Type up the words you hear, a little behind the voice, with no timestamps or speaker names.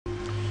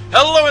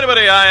Hello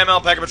everybody, I am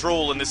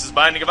Alpacapatrol, and this is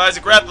Binding of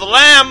Isaac, Wrath of the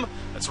Lamb!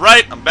 That's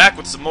right, I'm back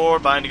with some more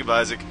Binding of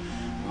Isaac,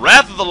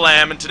 Wrath of the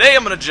Lamb, and today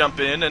I'm gonna jump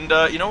in, and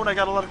you know what I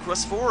got a lot of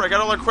requests for? I got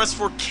a lot of requests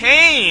for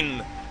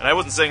Cain! And I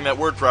wasn't saying that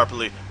word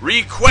properly.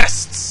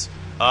 Requests!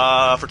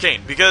 For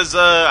Cain, because,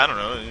 I don't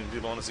know,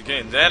 people want to see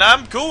Cain. And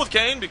I'm cool with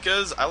Cain,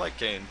 because I like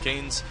Cain.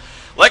 Cain's,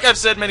 like I've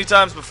said many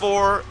times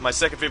before, my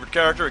second favorite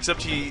character,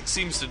 except he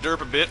seems to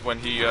derp a bit when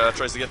he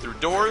tries to get through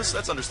doors.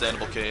 That's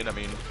understandable, Cain. I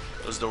mean,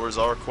 those doors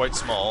are quite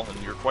small,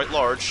 and you're quite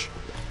large.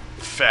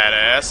 Fat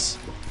ass.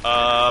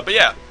 But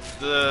yeah,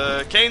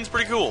 Cain's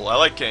pretty cool. I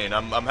like Cain.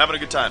 I'm having a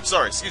good time.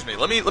 Sorry, excuse me.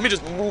 Let me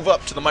just move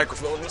up to the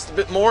microphone just a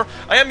bit more.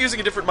 I am using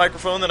a different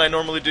microphone than I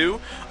normally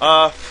do.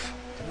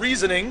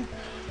 Reasoning.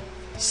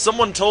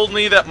 Someone told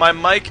me that my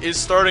mic is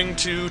starting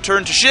to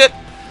turn to shit,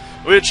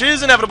 which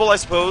is inevitable, I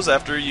suppose,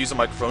 after you use a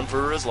microphone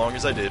for as long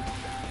as I did.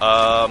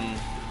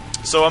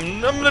 So I'm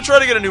gonna try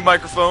to get a new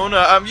microphone.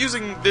 I'm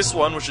using this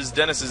one, which is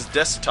Dennis's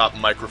desktop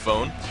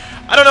microphone.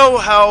 I don't know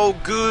how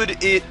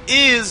good it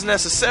is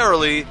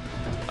necessarily,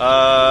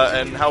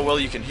 and how well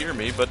you can hear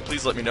me, but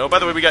please let me know. By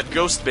the way, we got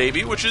Ghost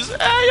Baby, which is, you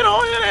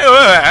know,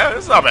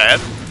 it's not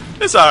bad.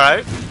 It's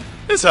alright.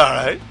 It's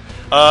alright.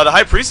 The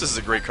High Priestess is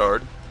a great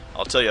card.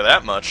 I'll tell you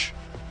that much.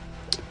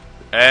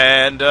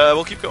 And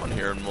we'll keep going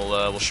here, and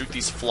we'll shoot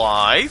these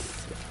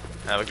flies.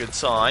 Have a good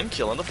time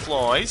killing the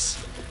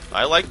flies.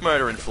 I like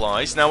murdering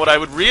flies. Now, what I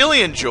would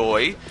really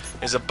enjoy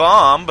is a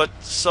bomb, but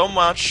so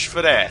much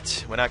for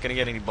that. We're not going to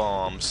get any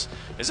bombs.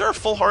 Is there a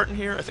full heart in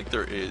here? I think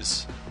there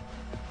is.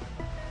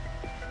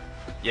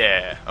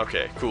 Yeah.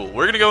 Okay. Cool.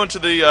 We're going to go into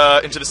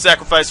the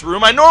sacrifice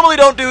room. I normally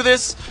don't do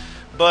this,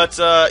 but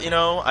you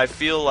know, I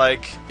feel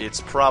like it's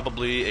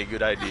probably a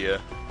good idea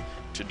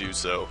to do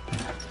so.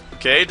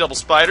 Okay. Double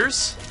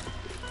spiders.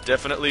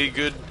 Definitely a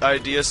good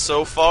idea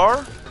so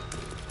far.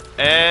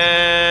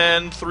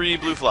 And 3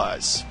 blue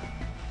flies.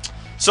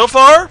 So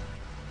far,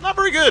 not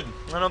very good.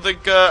 I don't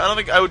think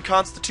I would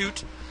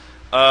constitute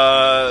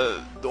or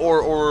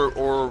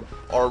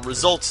our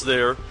results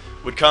there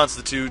would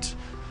constitute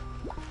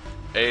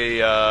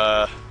a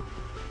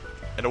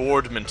an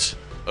awardment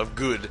of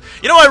good.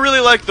 You know, I really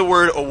like the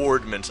word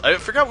awardment. I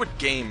forgot what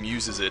game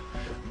uses it,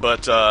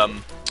 but I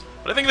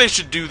think they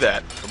should do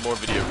that for more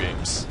video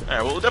games. All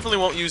right, well, we definitely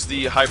won't use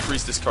the High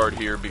Priestess card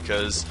here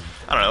because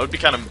I don't know, it'd be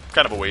kind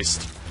of a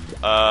waste.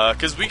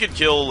 Because we could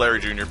kill Larry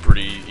Jr.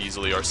 pretty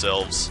easily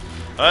ourselves.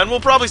 And we'll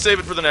probably save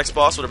it for the next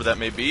boss, whatever that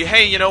may be.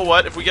 Hey, you know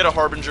what? If we get a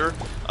Harbinger,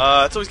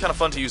 it's always kind of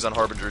fun to use on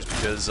Harbingers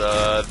because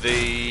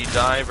they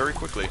die very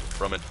quickly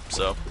from it.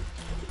 So,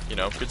 you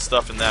know, good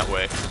stuff in that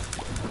way.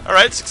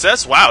 Alright,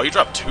 success. Wow, he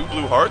dropped 2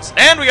 blue hearts.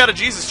 And we got a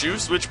Jesus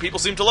Juice, which people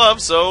seem to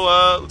love, so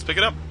let's pick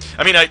it up.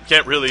 I mean, I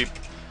can't really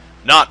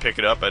not pick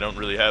it up. I don't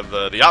really have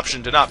the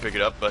option to not pick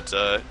it up, but,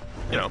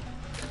 you know,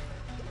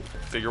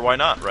 figure why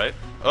not, right?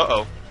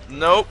 Uh-oh.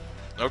 Nope.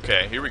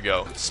 Okay, here we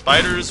go.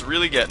 Spider's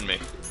really getting me.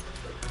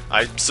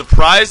 I'm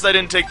surprised I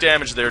didn't take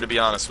damage there, to be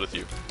honest with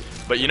you.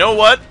 But you know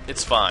what?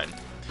 It's fine.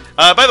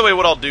 By the way,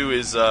 what I'll do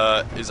is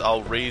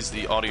I'll raise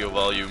the audio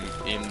volume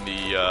in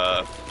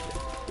the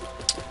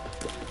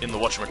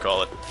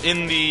whatchamacallit,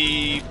 in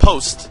the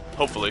post,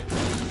 hopefully,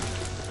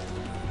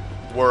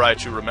 were I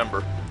to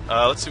remember.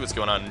 Let's see what's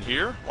going on in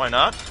here. Why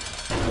not?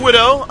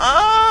 Widow.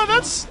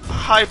 That's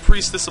High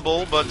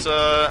Priestessable, but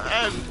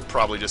I'm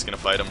probably just gonna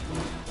fight him.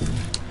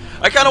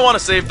 I kind of want to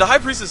save. The High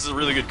Priestess is a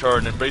really good card,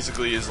 and it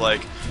basically is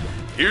like,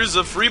 here's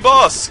a free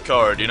boss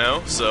card, you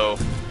know. So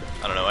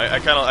I don't know. I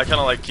kind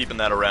of like keeping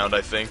that around. I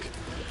think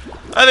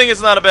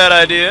it's not a bad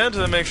idea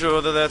to make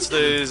sure that that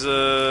stays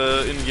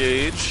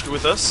engaged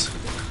with us,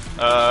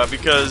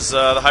 because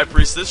the High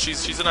Priestess,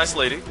 she's a nice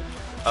lady.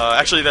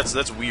 Actually,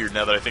 that's weird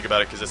now that I think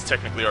about it, because that's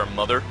technically our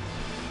mother.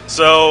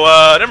 So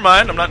never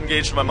mind. I'm not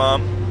engaged to my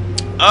mom.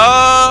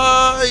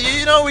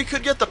 You know, we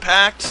could get the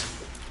pact.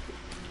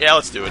 Yeah,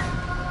 let's do it.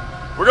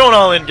 We're going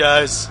all in,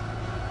 guys,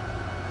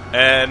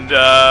 and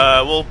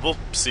we'll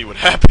see what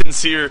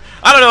happens here.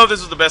 I don't know if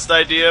this was the best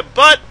idea,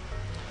 but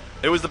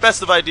it was the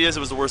best of ideas. It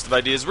was the worst of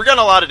ideas. We're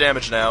getting a lot of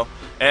damage now,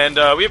 and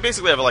we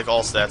basically have like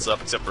all stats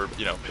up except for,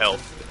 you know,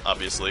 health,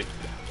 obviously.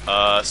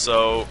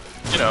 So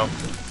you know,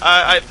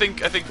 I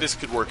think this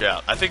could work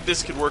out. I think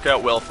this could work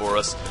out well for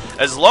us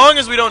as long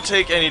as we don't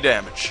take any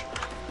damage,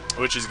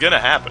 which is gonna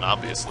happen,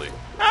 obviously.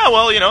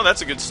 Well, you know,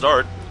 that's a good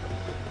start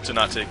to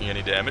not taking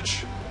any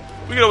damage.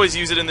 We could always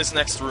use it in this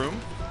next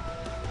room.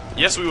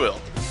 Yes, we will.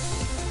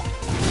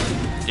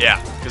 Yeah,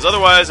 because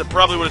otherwise I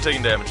probably would have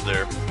taken damage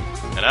there.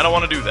 And I don't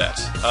want to do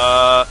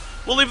that.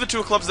 We'll leave the 2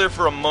 of clubs there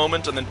for a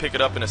moment and then pick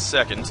it up in a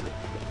second.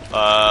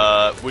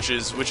 Which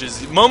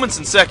is moments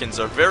and seconds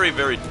are very,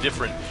 very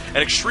different and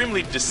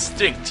extremely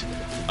distinct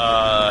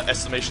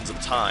estimations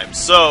of time.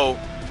 So,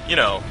 you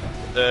know,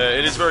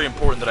 it is very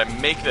important that I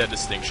make that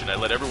distinction. I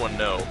let everyone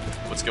know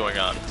what's going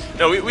on.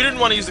 No, we didn't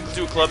want to use the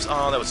 2 of clubs.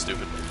 Oh, that was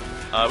stupid.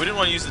 We didn't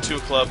want to use the 2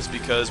 of clubs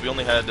because we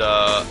only had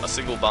a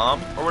single bomb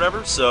or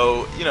whatever,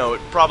 so, you know, it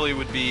probably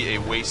would be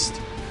a waste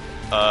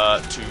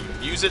to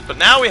use it. But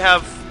now we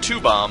have 2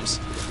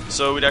 bombs,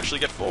 so we'd actually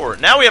get 4.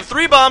 Now we have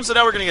 3 bombs, so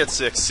now we're gonna get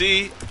 6.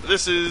 See,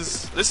 this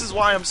is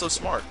why I'm so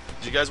smart.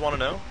 Do you guys want to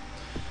know?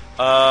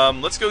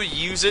 Let's go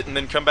use it and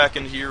then come back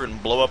in here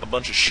and blow up a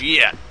bunch of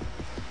shit.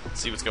 Let's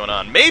see what's going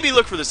on. Maybe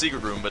look for the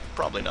secret room, but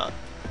probably not.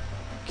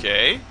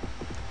 Okay.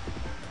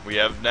 We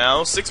have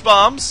now 6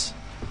 bombs.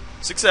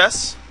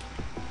 Success.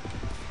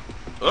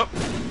 Oh.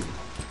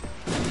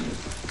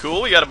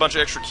 Cool, we got a bunch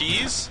of extra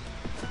keys.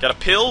 Got a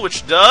pill,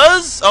 which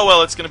does... Oh,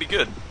 well, it's gonna be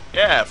good.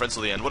 Yeah, friends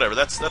till the end. Whatever,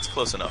 that's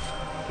close enough.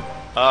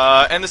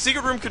 And the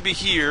secret room could be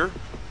here,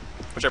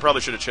 which I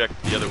probably should have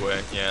checked the other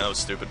way. Yeah, that was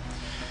stupid.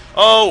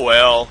 Oh,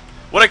 well.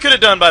 What I could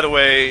have done, by the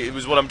way, it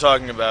was what I'm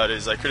talking about,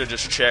 is I could have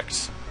just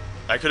checked.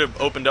 I could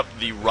have opened up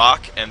the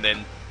rock and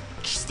then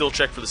still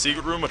checked for the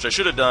secret room, which I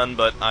should have done,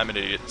 but I'm an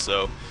idiot,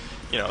 so,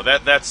 you know,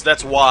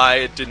 that's why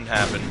it didn't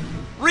happen.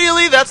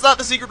 Really? That's not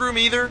the secret room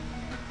either?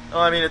 Oh,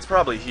 I mean, it's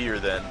probably here,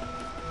 then.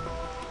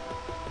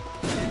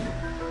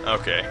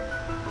 Okay.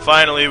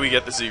 Finally, we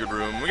get the secret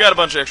room. We got a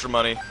bunch of extra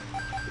money.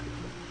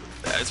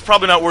 It's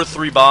probably not worth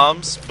 3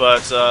 bombs,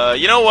 but,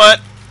 you know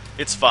what?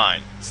 It's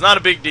fine. It's not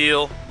a big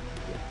deal.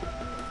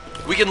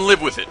 We can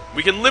live with it.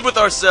 We can live with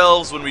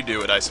ourselves when we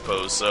do it, I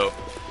suppose. So,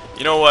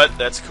 you know what?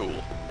 That's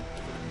cool.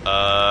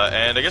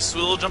 And I guess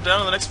we'll jump down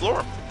to the next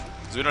floor.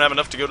 Because we don't have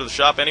enough to go to the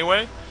shop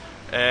anyway.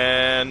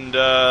 And,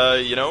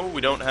 you know, we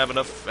don't have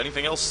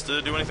anything else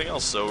to do anything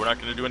else. So we're not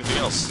going to do anything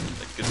else.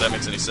 If that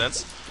makes any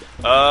sense.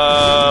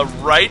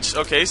 Right.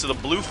 Okay, so the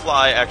blue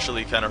fly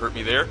actually kind of hurt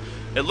me there.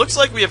 It looks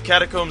like we have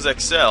Catacombs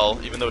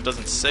XL, even though it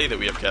doesn't say that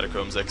we have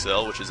Catacombs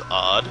XL, which is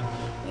odd.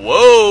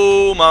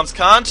 Whoa! Mom's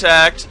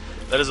contact!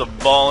 That is a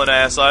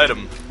ballin'-ass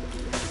item.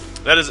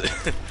 That is...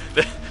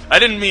 I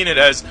didn't mean it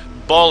as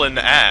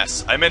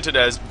ball-and-ass. I meant it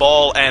as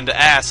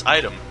ball-and-ass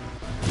item.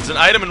 It's an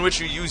item in which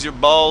you use your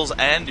balls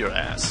and your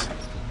ass.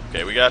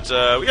 Okay, we got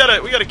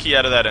a key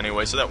out of that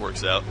anyway, so that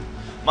works out.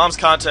 Mom's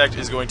contact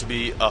is going to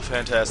be a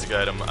fantastic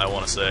item, I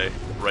want to say,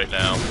 right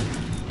now.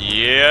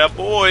 Yeah,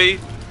 boy!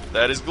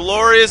 That is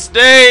glorious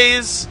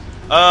days!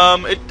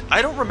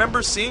 I don't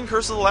remember seeing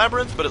Curse of the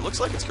Labyrinth, but it looks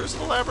like it's Curse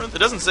of the Labyrinth. It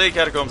doesn't say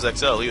Catacombs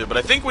XL either, but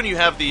I think when you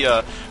have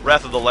the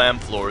Wrath of the Lamb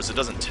floors, it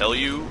doesn't tell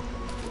you,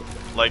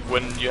 like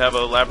when you have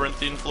a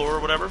labyrinthine floor or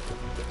whatever.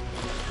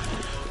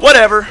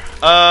 Whatever.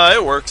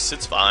 It works.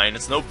 It's fine.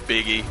 It's no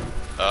biggie.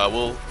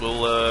 We'll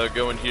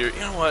go in here. You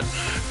know what? I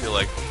feel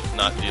like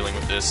not dealing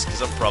with this,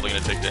 because I'm probably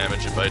going to take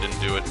damage if I didn't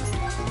do it.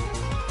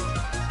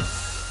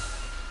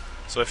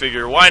 So I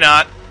figure, why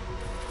not?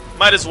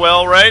 Might as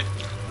well, right?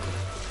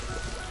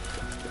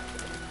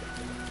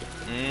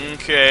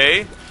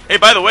 Okay. Hey,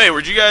 by the way,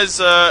 were you guys,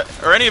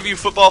 are any of you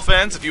football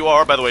fans? If you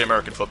are, by the way,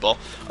 American football.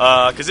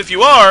 Because if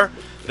you are,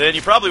 then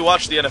you probably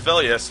watched the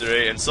NFL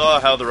yesterday and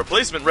saw how the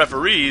replacement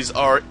referees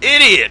are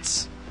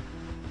idiots.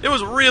 It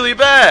was really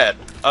bad.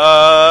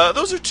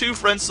 Those are 2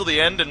 friends till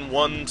the end and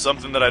 1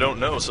 something that I don't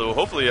know, so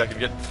hopefully I can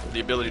get the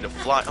ability to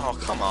fly. Oh,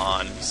 come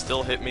on. He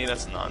still hit me?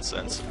 That's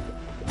nonsense.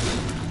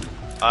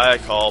 I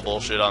call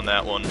bullshit on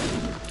that one.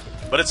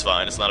 But it's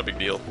fine. It's not a big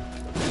deal.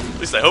 At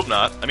least I hope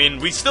not. I mean,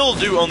 we still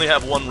do only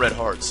have 1 red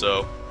heart,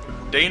 so...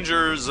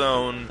 Danger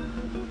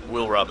Zone,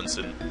 Will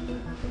Robinson.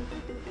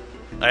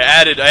 I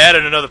added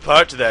another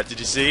part to that. Did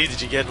you see?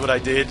 Did you get what I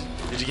did?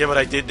 Did you get what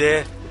I did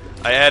there?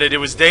 I added, it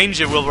was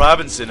Danger Will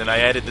Robinson, and I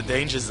added the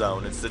Danger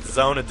Zone. It's the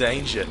zone of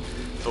danger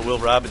for Will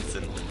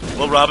Robinson.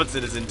 Will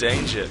Robinson is in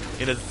danger.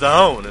 In a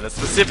zone, in a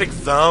specific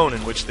zone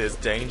in which there's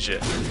danger.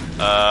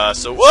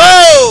 So,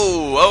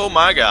 whoa! Oh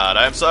my god,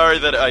 I'm sorry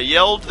that I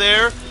yelled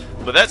there,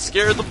 but that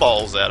scared the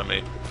balls out of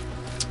me.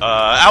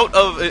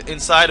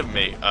 Inside of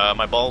me.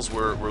 My balls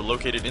were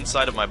located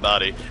inside of my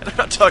body. And I'm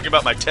not talking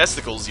about my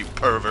testicles, you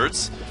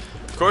perverts.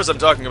 Of course I'm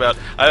talking about...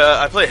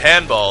 I play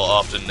handball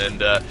often,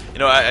 and, you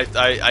know,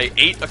 I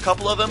ate a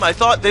couple of them. I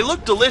thought they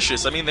looked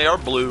delicious. I mean, they are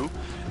blue,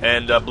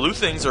 and blue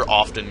things are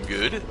often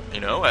good, you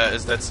know,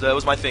 that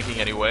was my thinking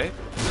anyway.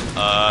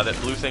 That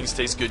blue things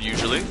taste good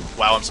usually.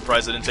 Wow, I'm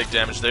surprised I didn't take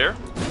damage there.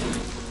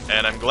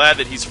 And I'm glad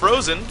that he's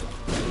frozen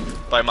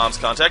by Mom's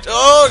contact.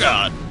 Oh,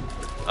 God!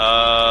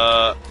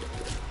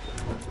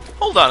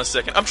 Hold on a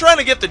second. I'm trying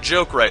to get the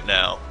joke right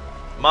now.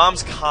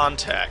 Mom's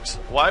contact.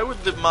 Why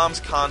would the Mom's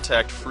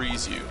contact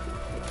freeze you?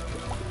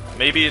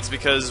 Maybe it's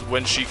because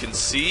when she can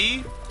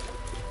see,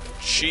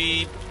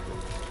 she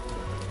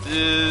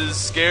is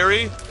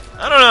scary?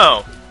 I don't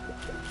know.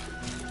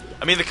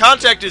 I mean, the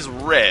contact is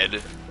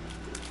red.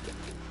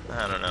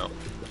 I don't know.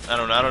 I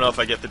don't know if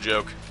I get the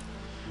joke.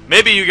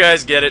 Maybe you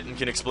guys get it and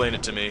can explain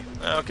it to me.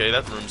 Okay,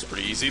 that room's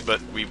pretty easy,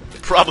 but we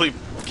probably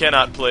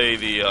cannot play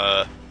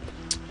the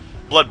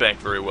blood bank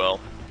very well.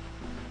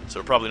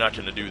 So we're probably not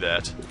going to do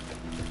that.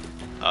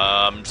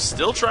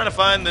 Still trying to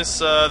find this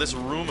this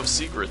room of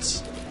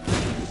secrets.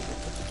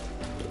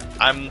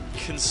 I'm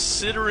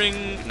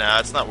considering... Nah,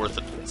 it's not worth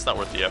it. It's not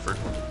worth the effort.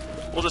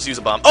 We'll just use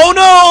a bomb. Oh,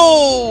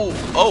 no!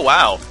 Oh,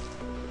 wow.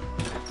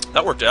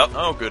 That worked out.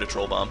 Oh, good, a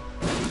troll bomb.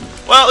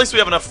 Well, at least we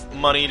have enough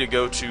money to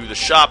go to the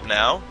shop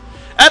now.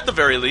 At the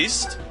very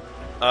least.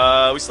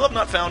 We still have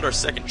not found our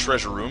second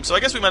treasure room, so I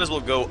guess we might as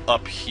well go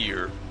up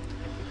here.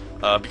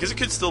 Because it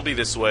could still be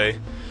this way.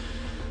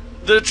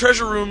 The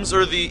treasure rooms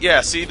are the...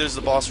 Yeah, see, there's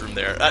the boss room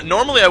there.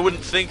 Normally I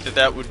wouldn't think that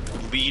that would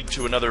lead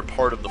to another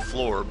part of the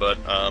floor, but,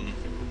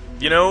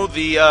 you know,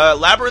 the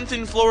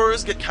labyrinthine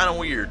floors get kind of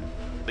weird.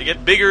 They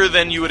get bigger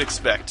than you would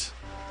expect.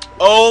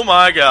 Oh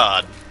my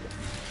god.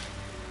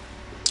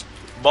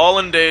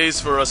 Ballin' days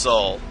for us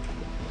all.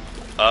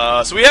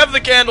 So we have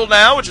the candle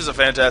now, which is a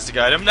fantastic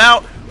item.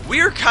 Now,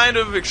 we're kind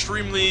of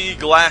extremely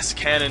glass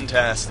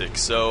cannon-tastic,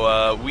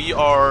 so we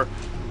are...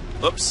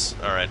 Oops,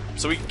 alright.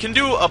 So we can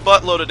do a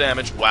buttload of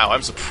damage. Wow,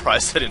 I'm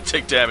surprised I didn't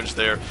take damage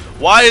there.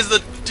 Why is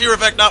the tear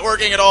effect not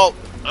working at all?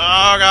 Oh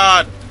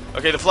god!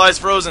 Okay, the fly's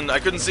frozen. I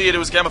couldn't see it, it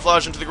was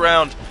camouflaged into the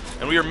ground.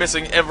 And we are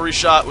missing every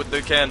shot with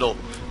the candle.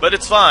 But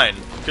it's fine,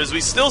 because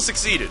we still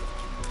succeeded.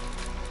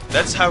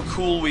 That's how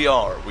cool we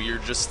are. We are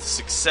just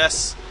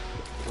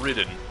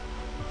success-ridden.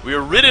 We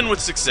are ridden with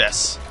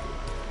success.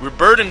 We're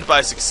burdened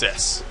by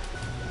success.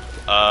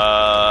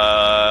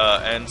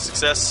 And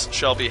success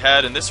shall be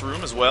had in this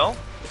room as well.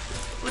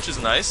 Which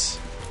is nice.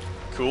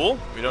 Cool.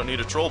 We don't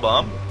need a troll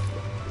bomb.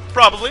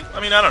 Probably.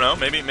 I mean, I don't know.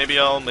 Maybe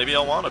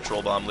I'll want a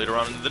troll bomb later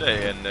on in the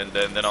day, and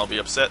then I'll be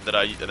upset that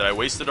I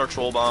wasted our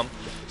troll bomb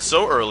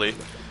so early.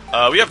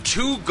 We have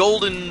 2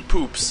 golden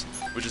poops,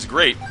 which is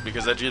great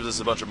because that gives us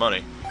a bunch of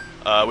money.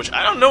 Which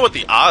I don't know what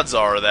the odds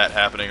are of that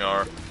happening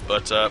are,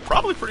 but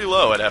probably pretty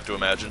low, I'd have to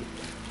imagine.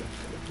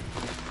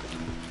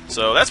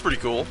 So that's pretty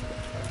cool.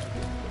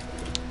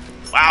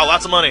 Wow,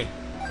 lots of money.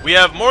 We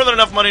have more than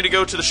enough money to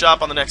go to the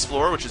shop on the next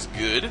floor, which is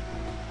good.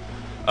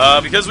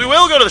 Because we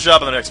will go to the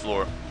shop on the next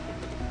floor.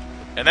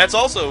 And that's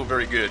also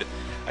very good.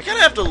 I kind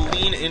of have to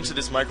lean into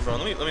this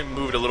microphone. Let me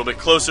move it a little bit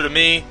closer to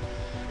me.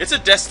 It's a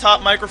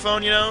desktop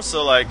microphone, you know,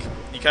 so, like,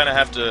 you kind of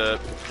have to...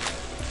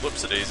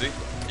 Whoops-a-daisy.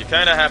 You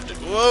kind of have to...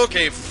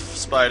 Okay,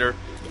 spider.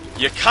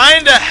 You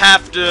kind of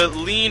have to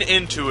lean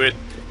into it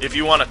if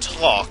you want to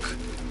talk.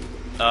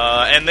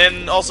 And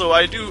then, also,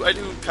 I do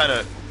kind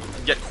of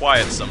get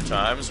quiet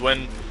sometimes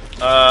when...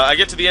 I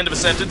get to the end of a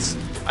sentence.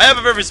 I have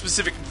a very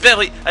specific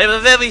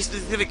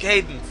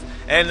cadence,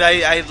 and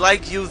I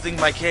like using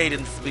my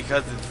cadence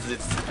because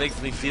it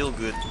makes me feel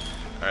good.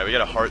 All right, we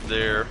got a heart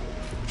there,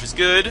 which is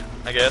good,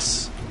 I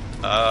guess.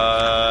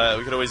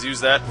 We could always use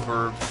that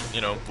for,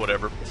 you know,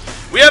 whatever.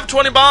 We have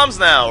 20 bombs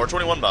now, or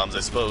 21 bombs, I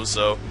suppose.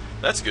 So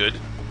that's good,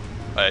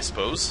 I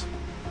suppose,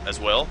 as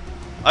well.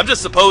 I'm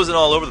just supposing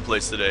all over the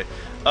place today.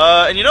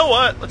 And you know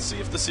what? Let's see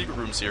if the secret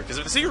room's here. Because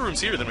if the secret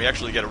room's here, then we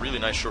actually get a really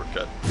nice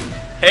shortcut.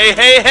 Hey,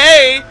 hey,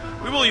 hey!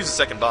 We will use a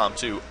second bomb,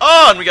 too.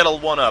 Oh, and we got a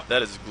 1-up.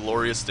 That is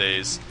glorious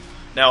days.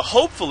 Now,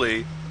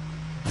 hopefully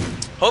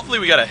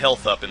we got a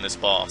health up in this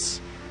boss.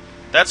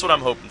 That's what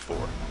I'm hoping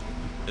for,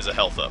 is a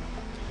health up.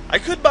 I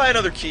could buy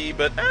another key,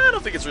 but I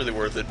don't think it's really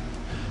worth it.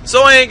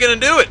 So I ain't gonna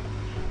do it!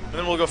 And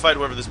then we'll go fight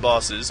whoever this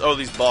boss is. Oh,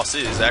 these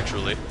bosses,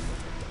 actually.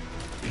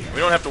 We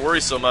don't have to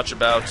worry so much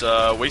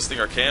about wasting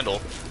our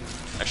candle.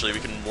 Actually, we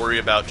can worry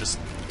about just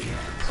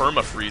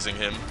perma-freezing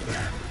him.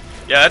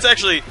 Yeah, that's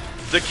actually...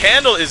 The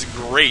candle is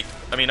great.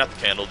 I mean, not the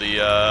candle.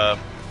 The,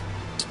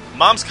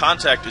 Mom's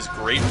Contact is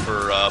great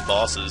for,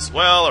 bosses.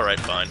 Well, alright,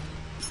 fine.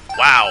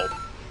 Wow.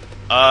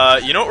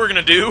 You know what we're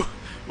gonna do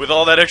with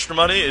all that extra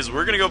money is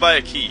we're gonna go buy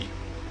a key.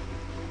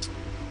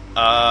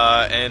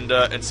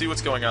 And see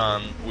what's going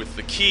on with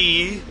the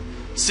key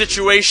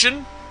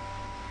situation.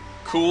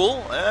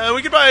 Cool.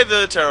 We could buy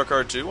the tarot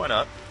card, too. Why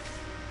not?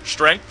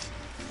 Strength.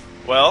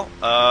 Well,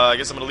 I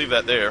guess I'm gonna leave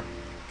that there.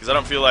 Because I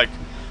don't feel like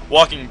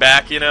walking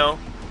back, you know?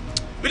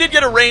 We did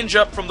get a range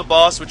up from the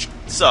boss, which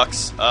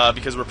sucks,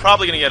 because we're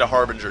probably going to get a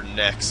Harbinger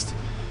next.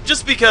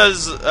 Just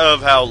because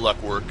of how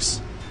luck works.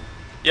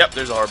 Yep,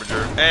 there's a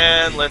Harbinger.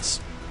 And let's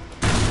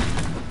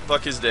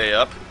fuck his day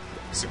up.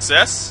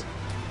 Success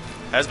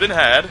has been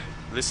had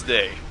this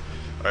day.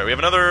 Alright, we have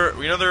another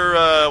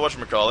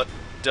whatchamacallit,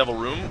 Devil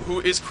Room. Who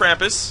is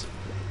Krampus?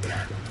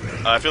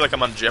 I feel like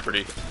I'm on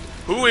Jeopardy.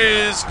 Who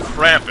is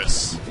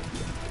Krampus?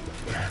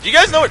 Do you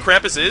guys know what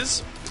Krampus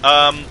is?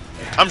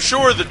 I'm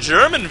sure the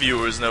German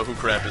viewers know who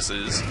Krampus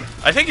is.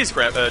 I think he's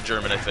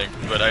German, I think,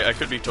 but I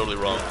could be totally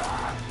wrong.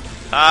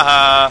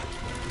 Haha.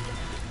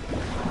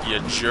 You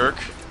jerk.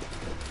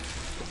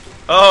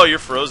 Oh, you're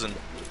frozen.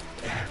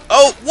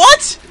 Oh,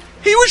 what?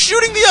 He was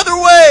shooting the other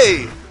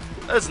way!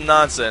 That's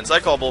nonsense. I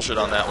call bullshit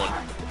on that one.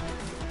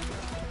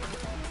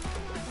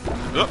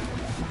 Oh.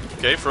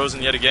 Okay,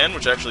 frozen yet again,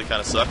 which actually kind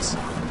of sucks.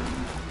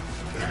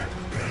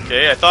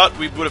 Okay, I thought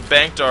we would have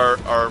banked our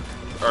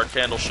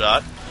candle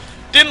shot.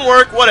 Didn't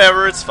work,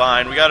 whatever, it's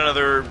fine. We got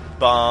another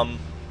bomb.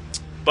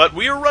 But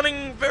we are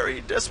running very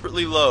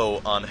desperately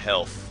low on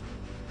health.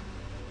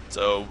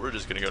 So we're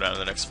just going to go down to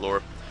the next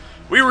floor.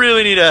 We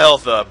really need a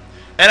health up.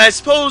 And I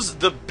suppose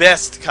the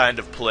best kind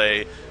of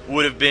play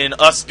would have been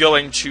us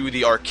going to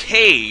the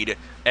arcade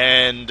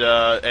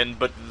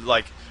but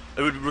like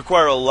it would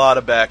require a lot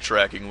of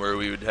backtracking where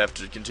we would have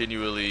to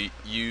continually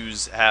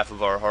use half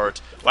of our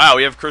heart. Wow,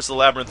 we have Curse of the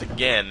Labyrinth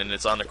again, and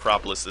it's on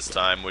Necropolis this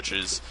time, which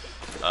is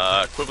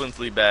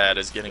equivalently bad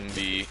as getting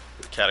the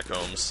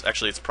catacombs.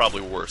 Actually, it's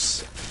probably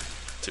worse,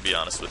 to be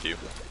honest with you.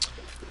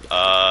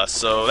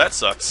 So that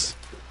sucks.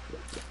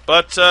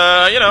 But,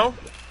 you know,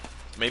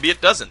 maybe it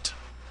doesn't.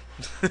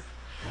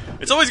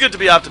 It's always good to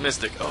be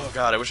optimistic. Oh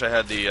god, I wish I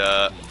had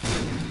the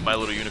My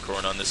Little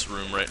Unicorn on this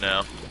room right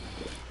now.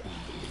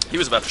 He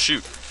was about to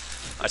shoot.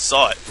 I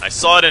saw it. I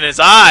saw it in his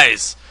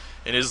eyes!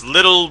 In his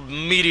little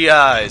meaty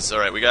eyes.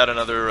 Alright, we got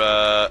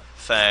another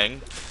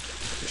thing,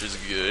 which is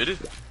good.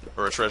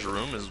 Or a treasure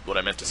room is what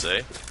I meant to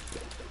say.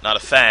 Not a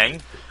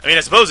thang. I mean,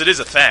 I suppose it is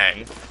a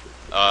thang.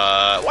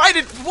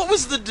 What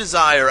was the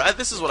desire?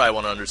 This is what I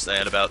want to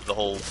understand about the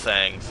whole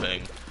thang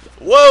thing.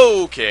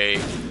 Whoa, okay.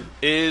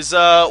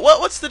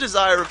 What's the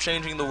desire of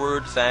changing the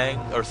word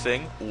thang, or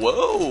thing?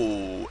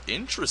 Whoa,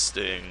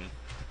 interesting.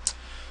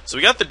 So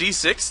we got the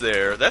D6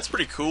 there. That's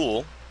pretty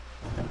cool.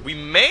 We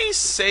may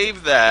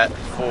save that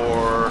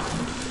for,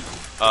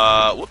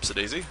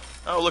 whoops-a-daisy.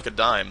 Oh, look, a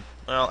dime.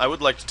 Well, I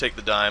would like to take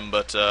the dime,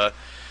 but,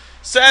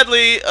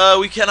 sadly,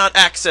 we cannot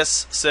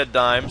access said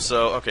dime,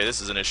 so, okay,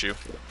 this is an issue.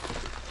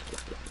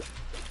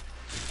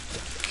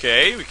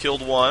 Okay, we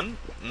killed one.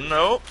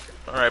 Nope.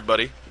 Alright,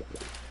 buddy.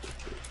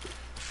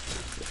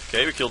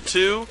 Okay, we killed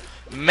two.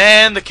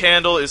 Man, the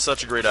candle is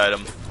such a great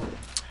item.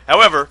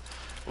 However,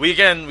 we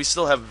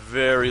still have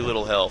very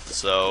little health,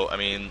 so, I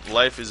mean,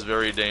 life is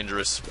very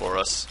dangerous for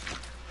us.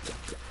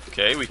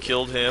 Okay, we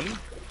killed him,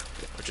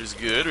 which is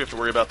good. We have to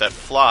worry about that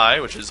fly,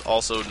 which is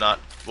also not,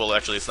 well,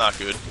 actually, it's not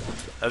good.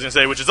 I was going to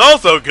say, which is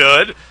also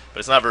good, but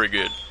it's not very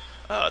good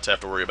to have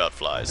to worry about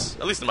flies.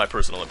 At least in my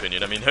personal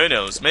opinion. I mean, who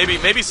knows?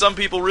 Maybe some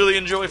people really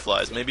enjoy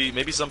flies.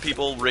 Maybe some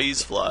people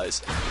raise flies.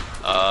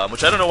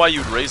 Which I don't know why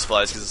you'd raise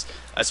flies, because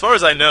as far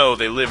as I know,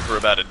 they live for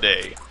about a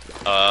day.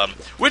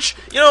 Which,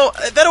 you know,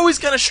 that always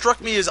kind of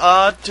struck me as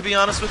odd, to be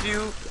honest with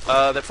you,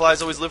 that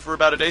flies always live for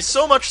about a day.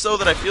 So much so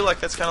that I feel like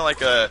that's kind of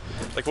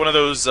like one of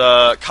those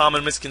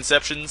common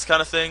misconceptions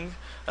kind of thing.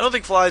 I don't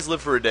think flies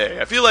live for a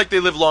day. I feel like they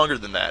live longer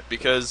than that,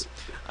 because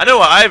I know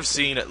I've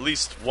seen at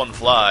least one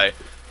fly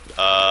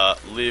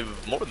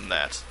live more than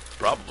that,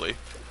 probably.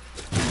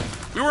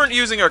 We weren't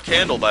using our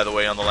candle, by the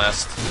way, on the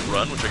last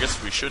run, which I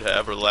guess we should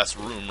have, or the last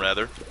room,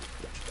 rather.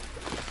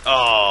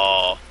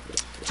 Oh,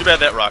 too bad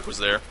that rock was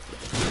there.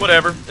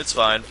 Whatever, it's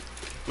fine.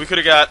 We could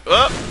have got...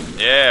 Oh,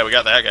 yeah, we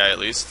got that guy at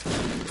least.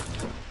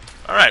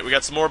 Alright, we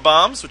got some more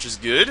bombs, which is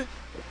good.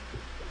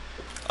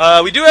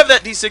 We do have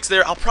that D6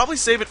 there. I'll probably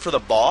save it for the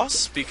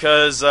boss,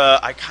 because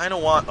I kind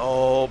of want...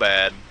 Oh,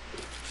 bad.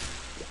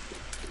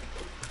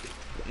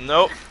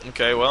 Nope.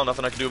 Okay, well,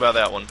 nothing I can do about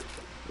that one.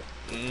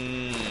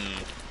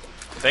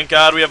 Thank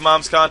God we have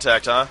Mom's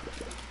contact, huh?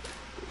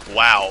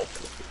 Wow.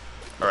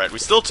 Alright, we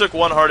still took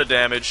 1 heart of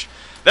damage.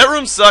 That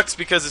room sucks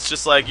because it's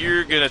just like,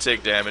 you're gonna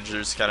take damage.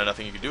 There's kind of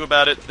nothing you can do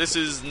about it. This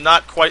is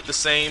not quite the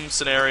same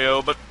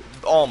scenario, but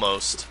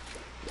almost.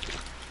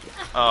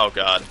 Oh,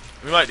 God.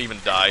 We might even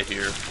die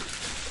here.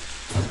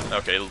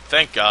 Okay,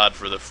 thank God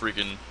for the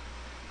freaking...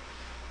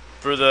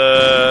 For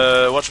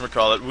the...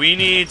 whatchamacallit. We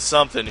need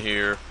something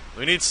here.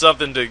 We need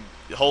something to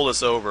hold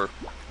us over.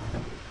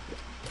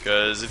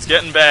 Because it's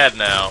getting bad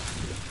now.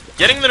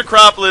 Getting the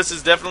necropolis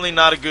is definitely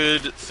not a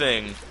good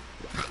thing.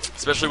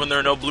 Especially when there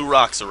are no blue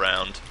rocks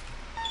around.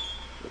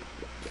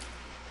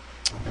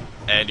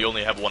 And you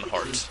only have 1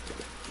 heart.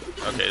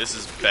 Okay, this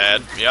is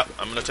bad. Yep,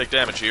 I'm gonna take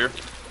damage here.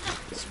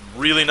 There's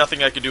really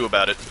nothing I can do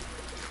about it.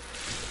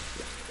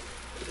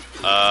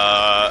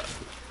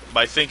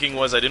 My thinking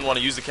was I didn't want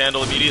to use the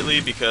candle immediately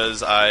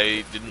because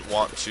I didn't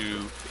want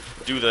to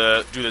do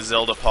the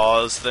Zelda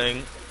pause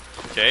thing.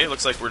 Okay,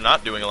 looks like we're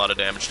not doing a lot of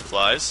damage to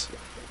flies,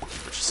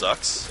 which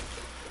sucks.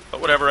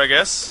 But whatever, I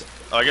guess.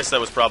 Oh, I guess that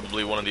was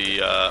probably one of the,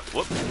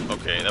 whoop.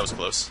 Okay, that was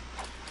close.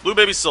 Blue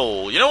Baby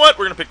Soul. You know what?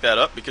 We're gonna pick that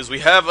up because we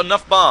have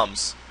enough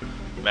bombs.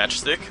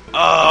 Matchstick.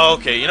 Oh,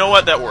 okay, you know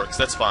what? That works.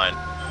 That's fine.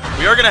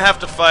 We are gonna have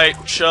to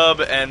fight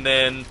Chub and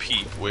then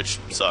Peep, which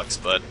sucks,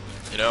 but,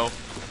 you know,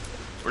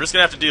 we're just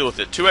gonna have to deal with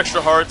it. 2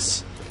 extra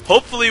hearts.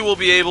 Hopefully we'll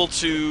be able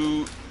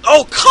to...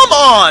 Oh, come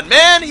on,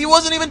 man! He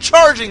wasn't even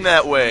charging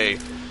that way!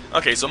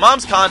 Okay, so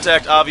Mom's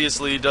contact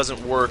obviously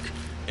doesn't work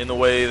in the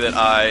way that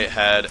I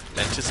had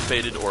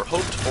anticipated or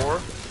hoped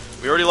for.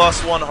 We already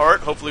lost 1 heart.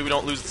 Hopefully we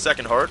don't lose the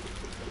 2nd heart,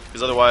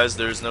 because otherwise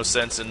there's no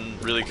sense in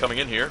really coming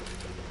in here.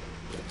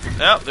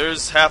 Now,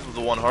 there's half of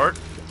the 1 heart.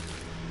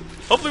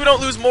 Hopefully we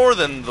don't lose more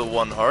than the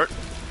 1 heart,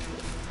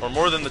 or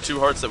more than the 2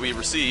 hearts that we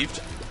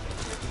received.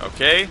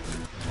 Okay,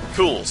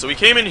 cool. So we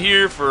came in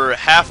here for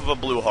half of a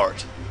blue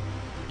heart.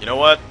 You know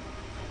what?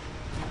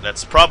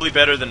 That's probably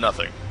better than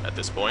nothing at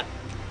this point.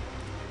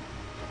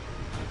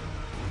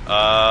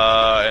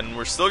 And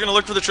we're still gonna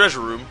look for the treasure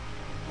room.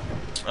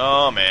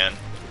 Oh, man.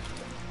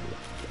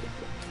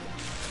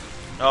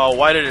 Oh,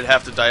 why did it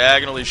have to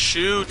diagonally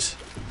shoot?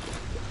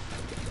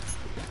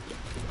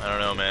 I don't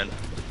know, man.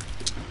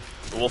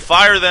 But we'll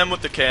fire them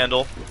with the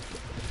candle.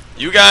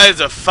 You guys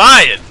are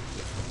fired!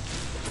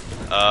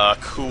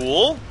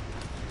 Cool.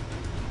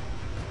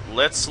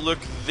 Let's look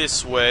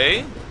this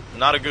way.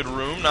 Not a good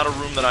room, not a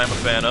room that I'm a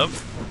fan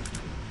of.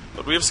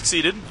 But we have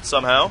succeeded,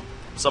 somehow,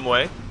 some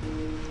way.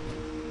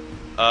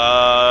 We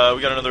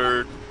got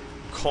another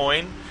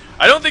coin.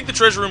 I don't think the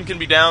treasure room can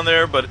be down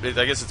there, but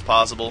I guess it's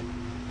possible.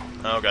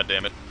 Oh, god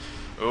damn it.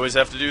 We always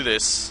have to do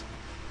this.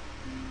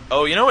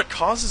 Oh, you know, it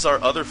causes our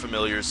other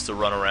familiars to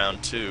run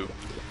around, too.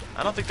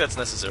 I don't think that's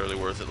necessarily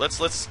worth it.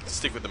 Let's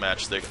stick with the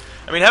matchstick.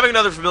 I mean, having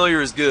another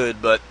familiar is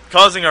good, but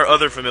causing our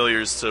other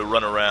familiars to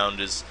run around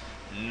is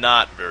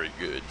not very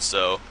good.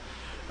 So,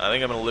 I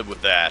think I'm going to live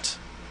with that.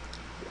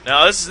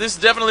 Now, this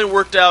definitely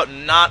worked out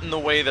not in the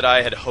way that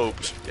I had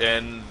hoped.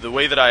 And the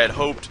way that I had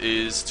hoped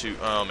is to...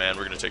 Oh, man,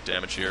 we're going to take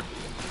damage here.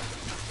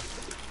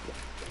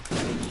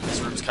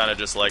 This room's kind of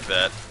just like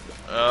that.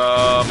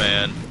 Oh,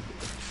 man.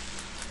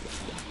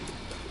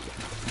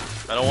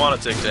 I don't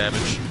want to take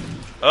damage.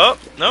 Oh,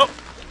 nope.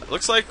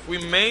 Looks like we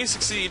may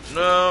succeed.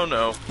 No,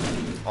 no.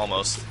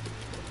 Almost.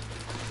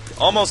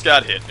 Almost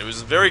got hit. It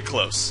was very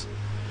close.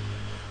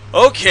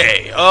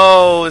 Okay.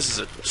 Oh, this is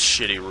a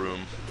shitty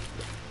room.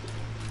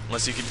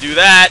 Unless you can do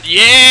that.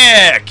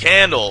 Yeah!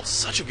 Candle.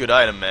 Such a good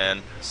item,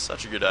 man.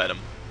 Such a good item.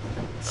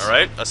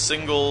 Alright. A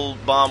single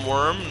bomb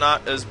worm.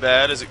 Not as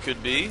bad as it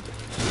could be.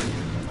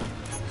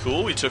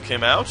 Cool. We took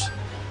him out.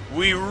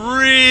 We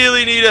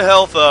really need a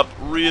health up.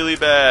 Really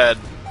bad.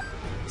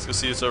 Let's go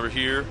see what's over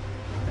here.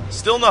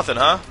 Still nothing,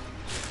 huh?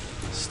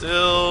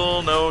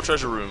 Still no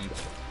treasure room.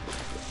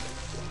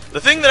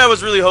 The thing that I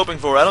was really hoping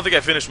for, I don't think I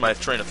finished my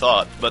train of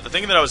thought, but the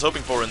thing that I was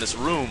hoping for in this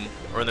room,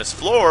 or in this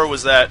floor,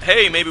 was that,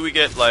 hey, maybe we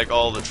get, like,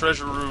 all the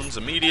treasure rooms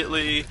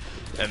immediately,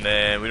 and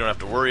then we don't have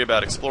to worry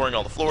about exploring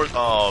all the floors.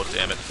 Oh,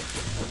 damn it.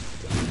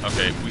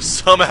 Okay, we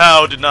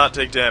somehow did not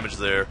take damage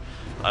there.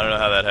 I don't know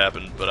how that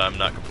happened, but I'm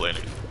not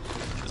complaining,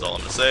 is all I'm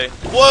going to say.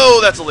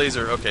 Whoa, that's a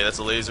laser. Okay, that's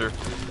a laser.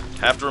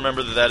 Have to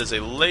remember that that is a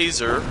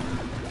laser.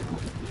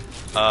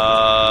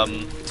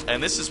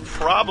 And this is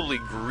probably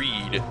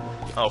greed.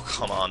 Oh,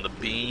 come on, the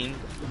bean.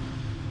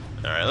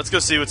 Alright, let's go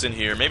see what's in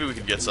here. Maybe we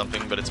could get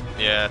something, but it's...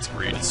 Yeah, it's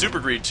greed. It's super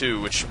greed,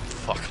 too, which,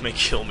 fuck, may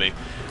kill me.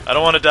 I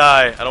don't want to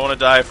die. I don't want to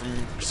die from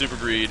super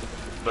greed,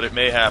 but it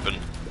may happen.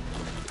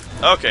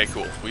 Okay,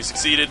 cool. We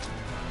succeeded.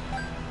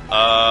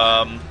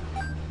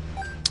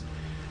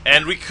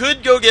 And we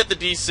could go get the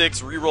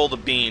D6, reroll the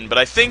bean, but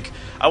I think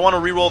I want to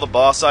reroll the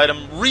boss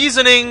item.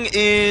 Reasoning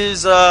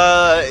is,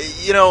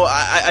 you know,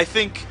 I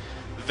think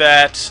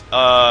that, you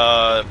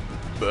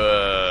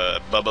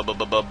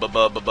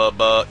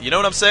know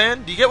what I'm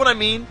saying? Do you get what I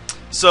mean?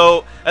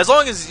 So, as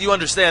long as you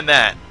understand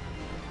that,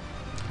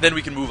 then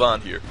we can move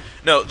on here.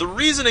 No, the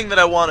reasoning that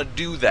I want to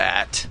do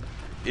that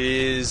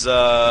is,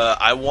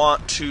 I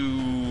want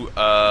to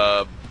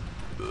have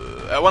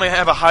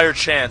a higher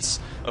chance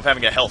of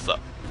having a health up.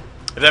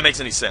 If that makes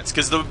any sense.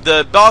 Because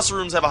the boss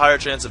rooms have a higher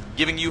chance of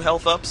giving you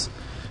health ups.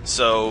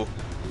 So,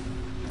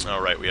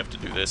 alright, we have to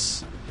do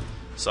this.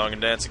 Song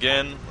and dance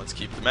again. Let's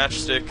keep the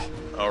matchstick.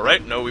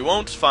 Alright, no we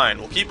won't. Fine,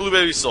 we'll keep Blue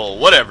Baby Soul.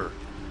 Whatever.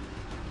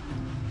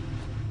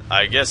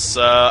 I guess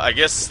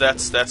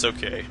that's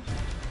okay.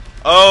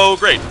 Oh,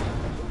 great.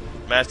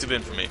 Mask of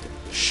Infamy.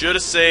 Should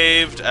have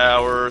saved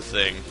our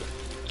thing.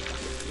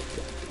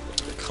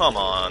 Come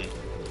on.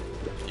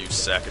 You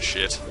sack of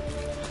shit.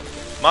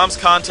 Mom's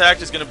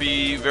Contact is going to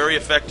be very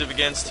effective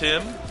against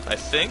him, I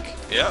think.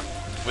 Yeah,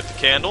 with the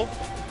candle.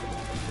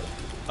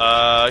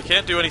 I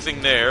can't do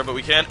anything there, but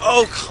we can...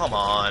 Oh, come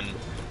on.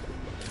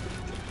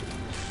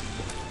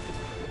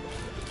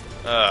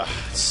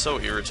 It's so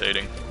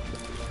irritating.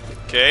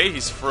 Okay,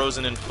 he's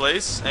frozen in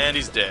place, and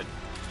he's dead.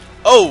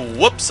 Oh,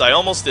 whoops, I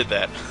almost did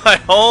that.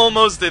 I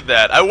almost did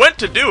that. I went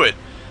to do it.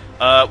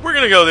 We're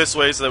going to go this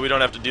way so that we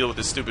don't have to deal with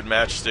this stupid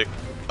matchstick.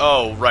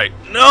 Oh, right.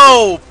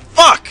 No!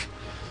 Fuck!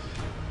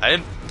 I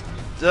didn't...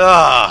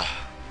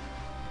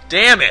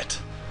 Damn it!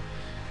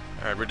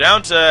 Alright, we're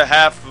down to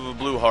half of a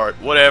blue heart.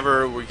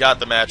 Whatever, we got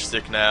the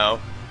matchstick now.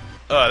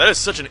 That is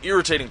such an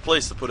irritating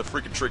place to put a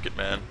freaking trinket,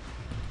 man.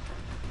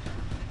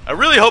 I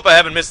really hope I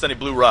haven't missed any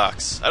blue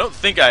rocks. I don't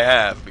think I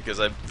have, because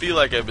I feel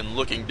like I've been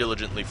looking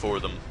diligently for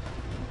them.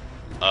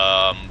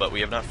 But we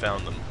have not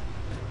found them.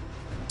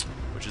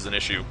 Which is an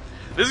issue.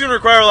 This is going to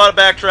require a lot of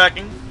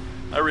backtracking,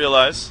 I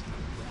realize.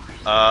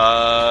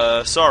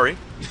 Sorry.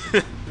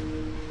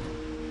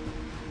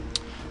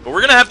 But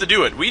we're going to have to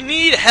do it. We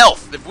need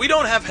health. If we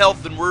don't have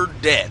health, then we're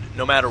dead,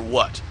 no matter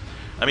what.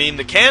 I mean,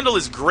 the candle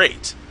is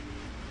great,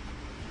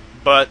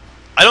 but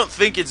I don't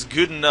think it's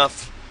good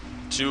enough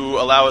to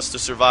allow us to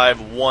survive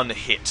one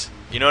hit.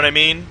 You know what I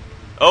mean?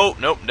 Oh,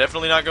 nope,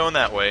 definitely not going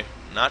that way.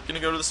 Not going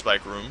to go to the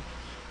spike room.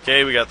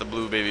 Okay, we got the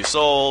Blue Baby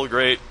Soul.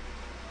 Great.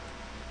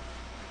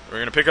 We're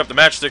going to pick up the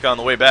matchstick on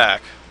the way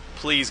back.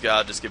 Please,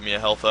 God, just give me a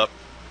health up.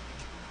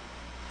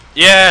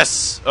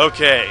 Yes!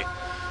 Okay.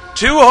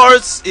 2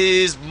 hearts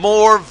is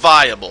more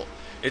viable.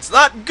 It's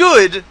not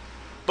good,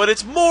 but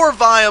it's more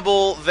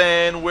viable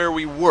than where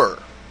we were.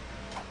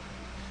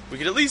 We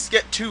could at least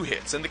get 2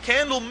 hits, and the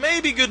candle may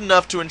be good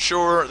enough to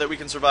ensure that we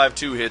can survive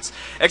 2 hits,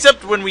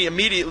 except when we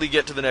immediately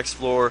get to the next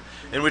floor,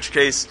 in which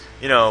case,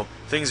 you know,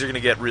 things are going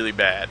to get really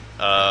bad.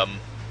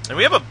 And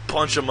we have a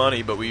bunch of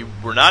money, but we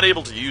were not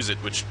able to use it,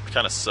 which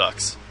kind of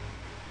sucks.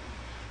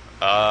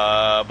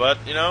 But,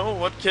 you know,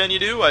 what can you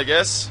do, I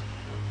guess?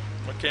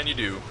 What can you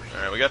do?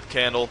 Alright, we got the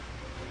candle.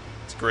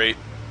 It's great.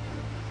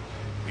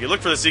 We can look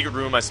for the secret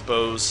room, I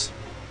suppose.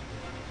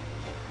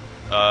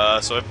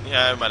 Yeah,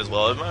 I might as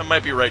well. It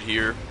might be right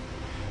here.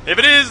 If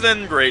it is,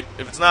 then great.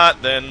 If it's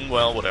not, then,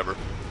 well, whatever.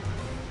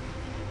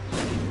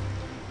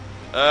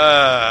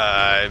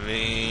 I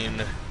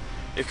mean...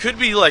 It could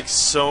be, like,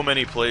 so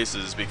many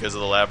places because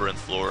of the labyrinth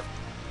floor.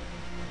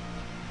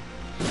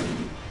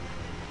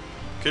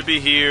 Could be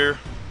here.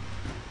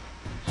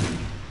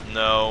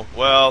 No.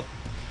 Well,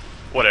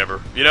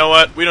 whatever. You know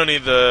what? We don't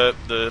need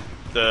the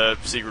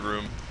secret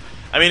room.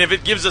 I mean, if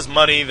it gives us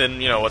money,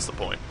 then, you know, what's the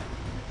point?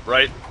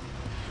 Right?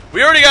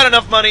 We already got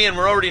enough money, and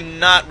we're already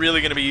not really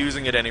going to be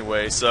using it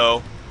anyway,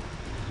 so...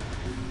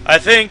 I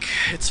think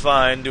it's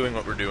fine doing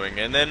what we're doing.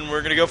 And then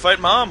we're going to go fight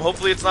Mom.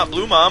 Hopefully it's not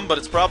Blue Mom, but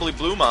it's probably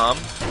Blue Mom.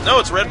 No,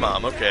 it's Red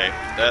Mom. Okay.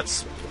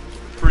 That's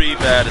pretty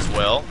bad as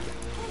well.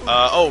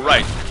 Oh,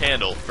 right.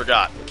 Candle.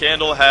 Forgot.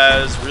 Candle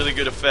has really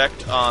good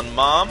effect on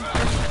Mom.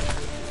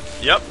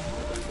 Yep.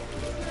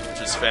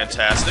 Which is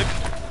fantastic.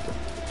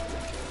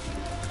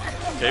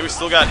 Okay, we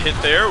still got hit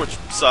there, which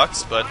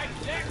sucks, but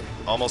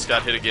almost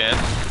got hit again.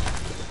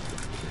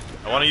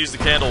 I want to use the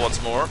candle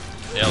once more.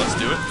 Yeah, let's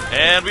do it.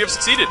 And we have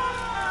succeeded.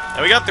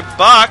 And we got the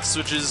box,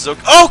 which is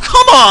okay. Oh,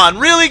 come on!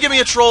 Really? Give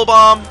me a troll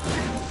bomb?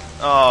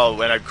 Oh,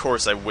 and of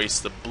course I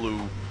waste the blue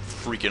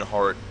freaking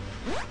heart.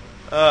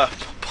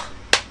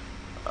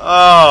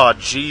 Oh,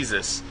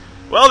 Jesus.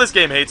 Well, this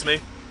game hates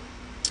me.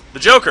 The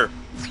Joker.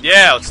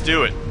 Yeah, let's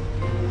do it.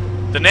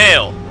 The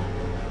nail.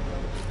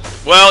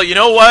 Well, you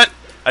know what?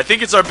 I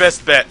think it's our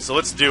best bet, so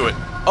let's do it.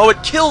 Oh,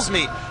 it kills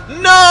me.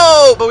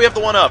 No! But we have the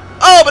one up.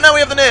 Oh, but now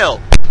we have the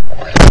nail.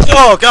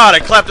 Oh, God,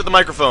 I clapped at the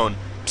microphone.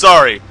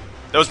 Sorry.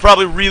 That was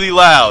probably really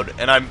loud,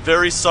 and I'm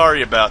very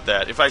sorry about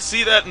that. If I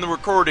see that in the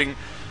recording,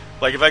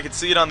 like if I could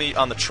see it on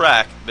the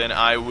track, then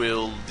I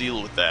will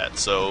deal with that.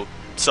 So,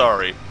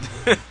 sorry.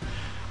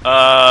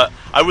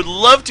 I would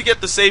love to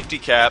get the safety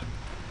cap.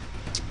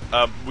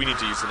 We need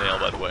to use the nail,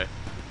 by the way.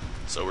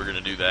 So we're gonna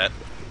do that.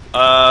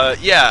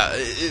 Yeah,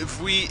 if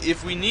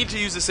we need to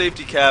use the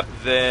safety cap,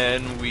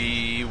 then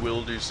we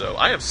will do so.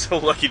 I am so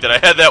lucky that I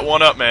had that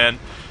one up, man.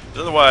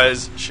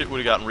 Otherwise, shit would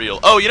have gotten real.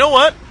 Oh, you know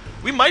what?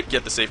 We might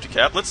get the safety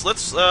cap. Let's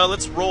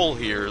roll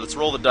here. Let's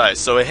roll the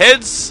dice. So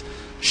heads,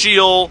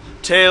 shield,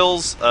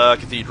 tails,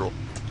 cathedral.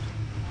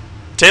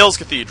 Tails,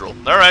 cathedral.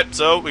 All right.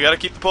 So we got to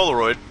keep the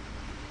Polaroid.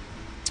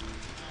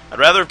 I'd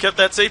rather have kept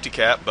that safety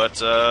cap,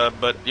 but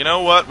you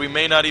know what? We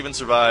may not even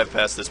survive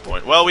past this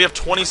point. Well, we have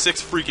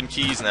 26 freaking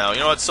keys now. You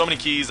know what? So many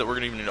keys that we're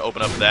gonna even need to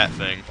open up that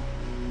thing.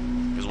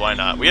 Because why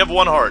not? We have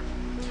one heart.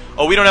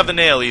 Oh, we don't have the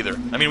nail either.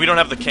 I mean, we don't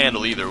have the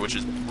candle either, which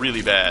is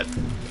really bad.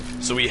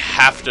 So we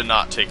have to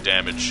not take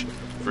damage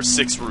for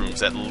 6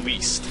 rooms, at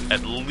least.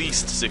 At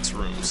least 6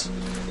 rooms.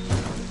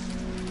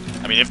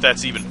 I mean, if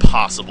that's even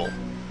possible.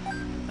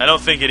 I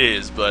don't think it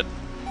is, but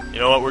you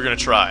know what? We're gonna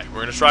try. We're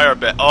gonna try our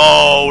best.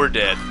 Oh, we're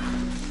dead.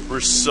 We're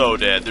so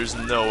dead. There's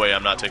no way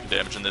I'm not taking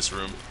damage in this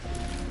room.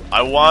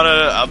 I'm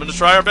gonna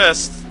try our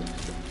best.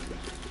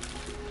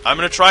 I'm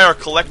gonna try our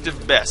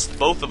collective best.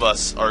 Both of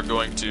us are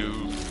going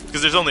to...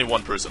 Because there's only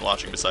one person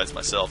watching besides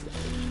myself.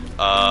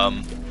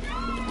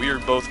 We are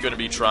both going to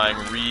be trying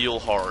real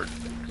hard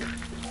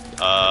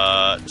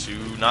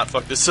to not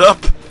fuck this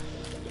up.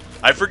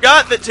 I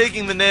forgot that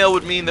taking the nail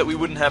would mean that we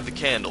wouldn't have the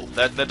candle.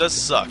 That does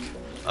suck.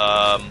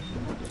 But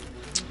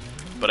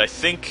I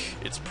think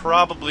it's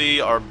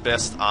probably our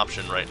best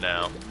option right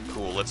now.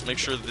 Cool, let's make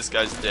sure that this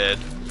guy's dead.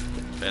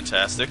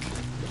 Fantastic.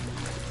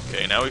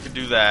 Okay, now we can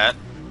do that.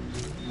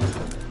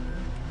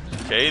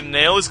 Okay, the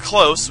nail is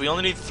close. We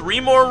only need 3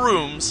 more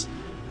rooms.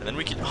 And then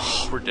we can...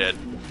 Oh, we're dead.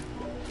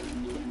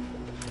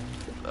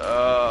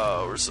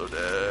 Oh, we're so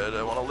dead.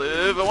 I want to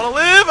live. I want to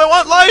live. I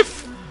want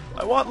life.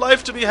 I want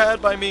life to be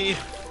had by me.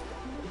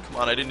 Come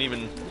on, I didn't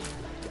even...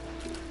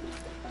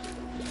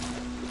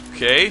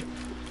 Okay.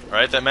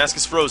 Alright, that mask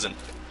is frozen.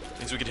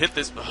 Means we could hit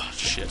this... Oh,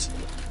 shit.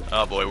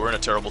 Oh, boy, we're in a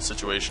terrible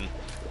situation.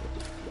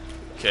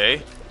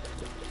 Okay.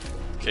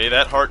 Okay,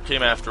 that heart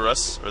came after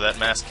us. Or that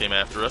mask came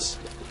after us.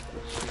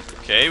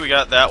 Okay, we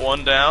got that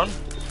one down.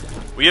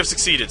 We have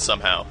succeeded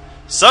somehow.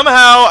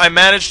 Somehow I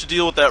managed to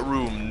deal with that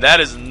room.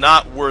 That is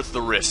not worth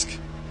the risk.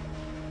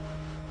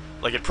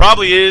 Like, it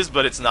probably is,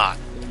 but it's not.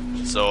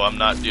 So I'm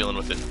not dealing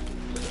with it.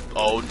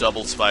 Oh,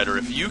 Double Spider.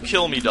 If you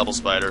kill me, Double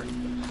Spider...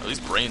 At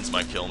least brains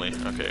might kill me.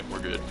 Okay, we're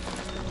good.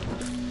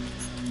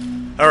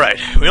 Alright,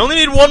 we only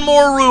need 1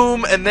 more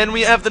room, and then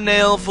we have the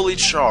nail fully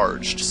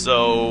charged.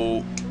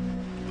 So...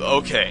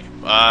 Okay.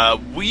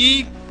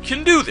 We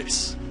can do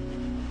this.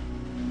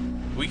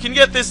 We can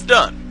get this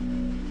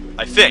done.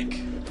 I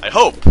think. I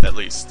hope, at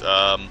least.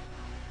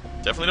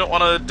 Definitely don't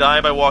want to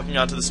die by walking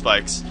onto the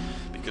spikes,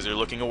 because you're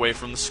looking away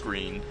from the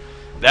screen.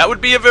 That would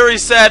be a very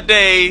sad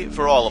day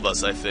for all of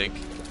us, I think.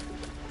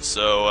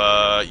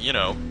 So, you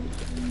know.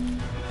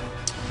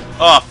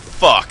 Oh,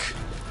 fuck.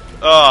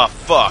 Oh,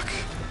 fuck.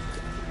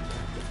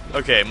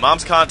 Okay,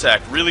 Mom's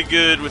Contact. Really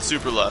good with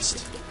Super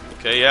Lust.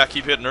 Okay, yeah,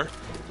 keep hitting her.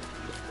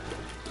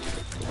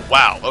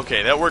 Wow,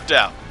 okay, that worked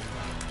out.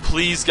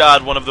 Please,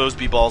 God, one of those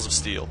be balls of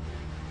steel.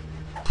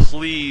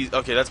 Please.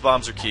 Okay, that's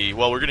bombs are key.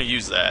 Well, we're going to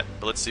use that,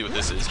 but let's see what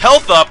this is.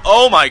 Health up!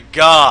 Oh my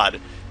god!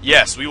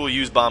 Yes, we will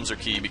use bombs are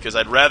key, because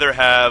I'd rather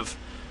have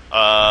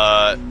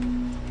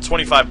 20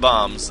 25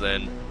 bombs,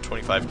 then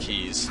 25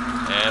 keys.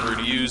 And we're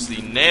going to use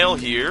the nail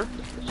here,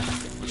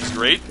 which is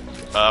great,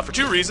 for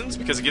two reasons,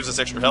 because it gives us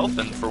extra health,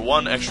 and for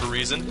one extra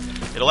reason,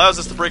 it allows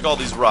us to break all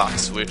these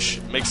rocks,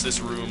 which makes this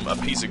room a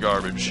piece of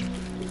garbage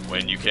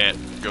when you can't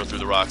go through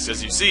the rocks.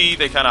 As you see,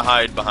 they kind of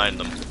hide behind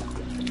them.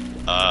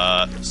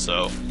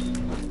 So,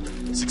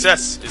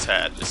 success is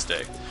had this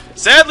day.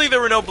 Sadly, there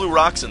were no blue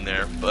rocks in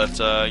there, but,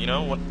 you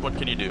know, what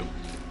can you do?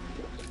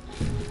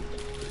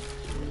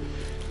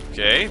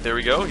 Okay, there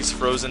we go. He's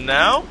frozen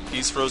now.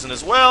 He's frozen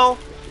as well.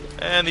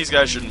 And these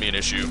guys shouldn't be an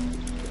issue.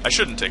 I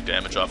shouldn't take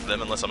damage off of them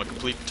unless I'm a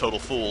complete total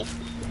fool.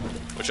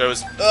 Which I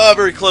was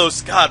very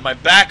close. God, my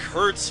back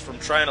hurts from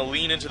trying to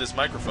lean into this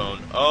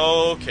microphone.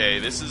 Okay,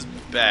 this is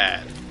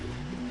bad.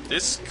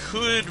 This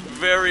could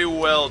very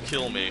well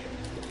kill me.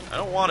 I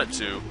don't want it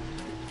to,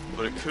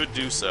 but it could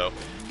do so.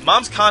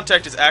 Mom's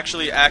contact is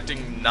actually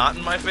acting not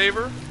in my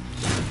favor.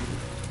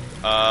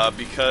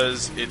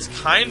 Because it's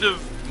kind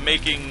of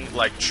making,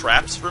 like,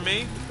 traps for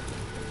me.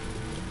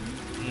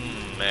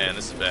 Man,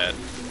 this is bad.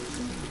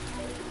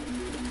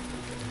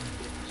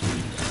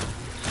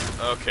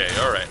 Okay,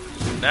 alright.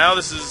 Now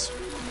this is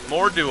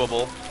more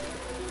doable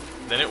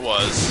than it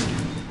was.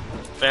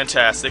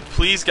 Fantastic.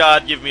 Please,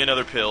 God, give me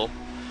another pill.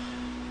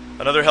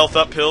 Another health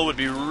up pill would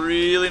be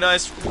really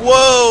nice.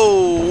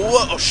 Whoa!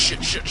 Whoa! Oh,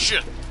 shit, shit,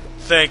 shit.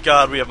 Thank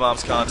God we have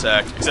Mom's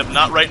contact. Except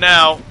not right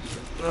now.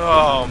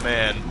 Oh,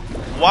 man.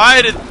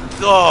 Why did...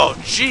 Oh,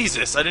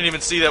 Jesus. I didn't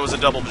even see that was a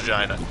double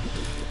vagina.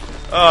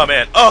 Oh,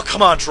 man. Oh,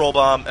 come on, Troll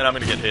Bomb. And I'm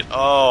going to get hit.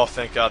 Oh,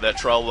 thank God that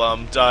Troll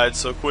Bomb died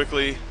so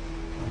quickly.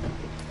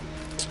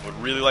 Would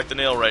really like the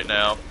nail right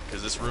now,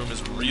 because this room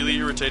is really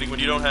irritating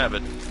when you don't have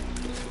it.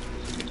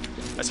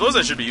 I suppose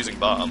I should be using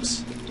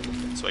bombs.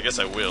 So I guess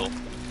I will.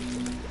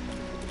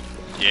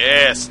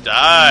 Yes,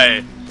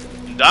 die!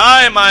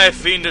 Die, my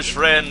fiendish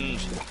friend!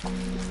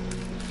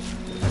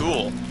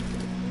 Cool.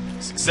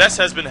 Success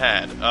has been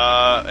had.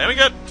 And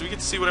do we get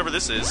to see whatever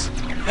this is?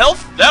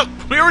 Health?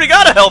 We already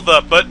got a health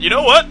up, but you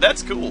know what?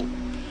 That's cool.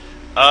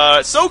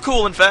 So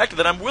cool, in fact,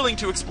 that I'm willing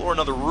to explore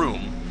another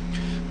room.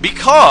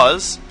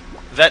 Because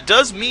that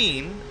does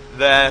mean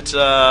that,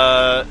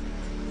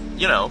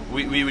 you know,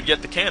 we would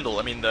get the candle,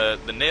 I mean,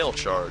 the nail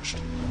charged.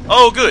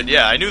 Oh, good,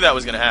 yeah, I knew that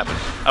was going to happen.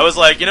 I was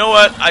like, you know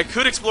what? I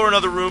could explore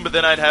another room, but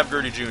then I'd have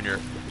Gertie Jr.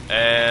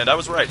 And I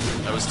was right.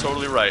 I was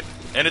totally right.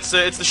 And it's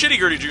the shitty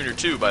Gertie Jr.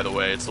 too, by the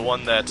way. It's the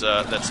one that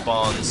that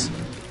spawns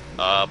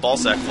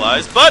ballsack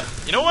flies. But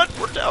you know what?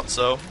 Worked out.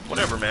 So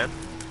whatever, man.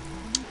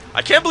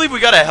 I can't believe we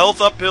got a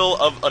health up pill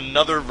of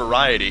another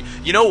variety.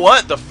 You know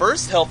what? The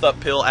first health up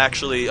pill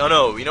actually. Oh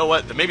no. You know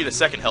what? Maybe the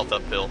second health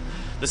up pill.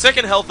 The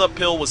second health up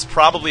pill was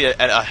probably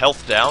a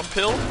health down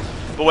pill.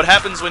 But what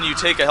happens when you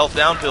take a health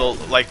down pill,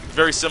 like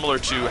very similar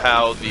to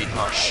how the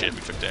oh shit,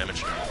 we took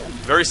damage.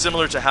 Very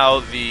similar to how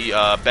the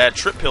bad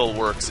trip pill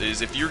works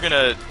is if you're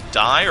gonna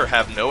die or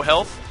have no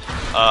health,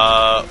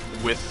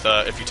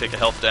 if you take a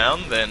health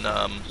down, then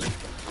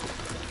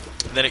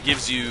it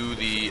gives you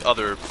the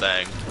other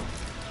thing.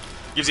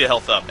 Gives you a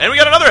health up, and we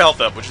got another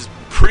health up, which is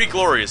pretty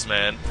glorious,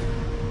 man.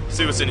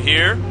 See what's in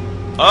here?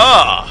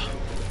 Ah,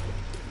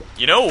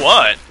 you know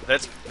what?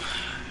 That's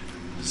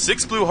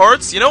 6 blue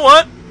hearts. You know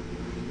what?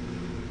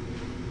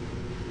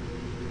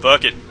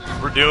 Fuck it,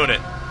 we're doing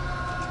it.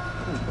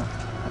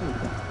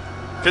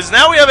 Because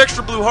now we have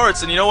extra blue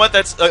hearts, and you know what?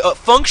 That's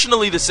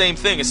functionally the same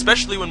thing,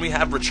 especially when we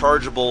have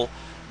rechargeable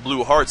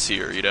blue hearts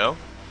here, you know?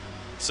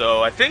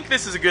 So I think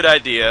this is a good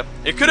idea.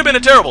 It could have been a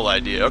terrible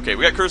idea. Okay,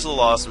 we got Curse of the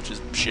Lost, which is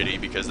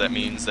shitty, because that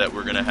means that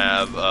we're going to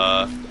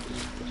have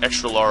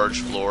extra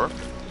large floor.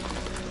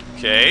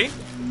 Okay.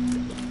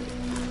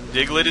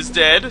 Diglett is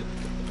dead.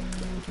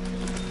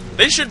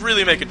 They should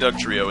really make a Doug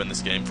trio in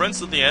this game.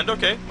 Friends at the end,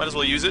 okay, might as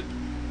well use it.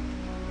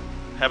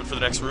 Have it for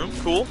the next room.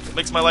 Cool.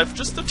 Makes my life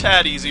just a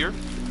tad easier.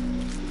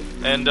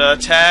 And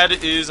Tad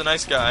is a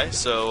nice guy,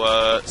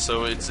 so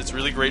it's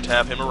really great to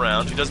have him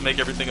around. He does make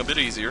everything a bit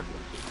easier.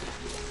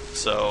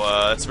 So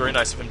that's very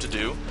nice of him to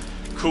do.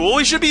 Cool.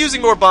 We should be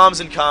using more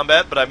bombs in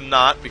combat, but I'm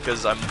not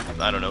because I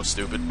don't know,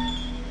 stupid.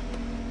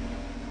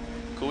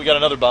 Cool. We got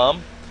another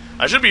bomb.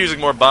 I should be using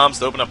more bombs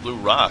to open up blue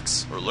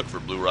rocks or look for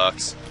blue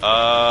rocks.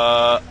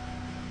 I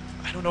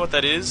don't know what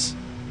that is.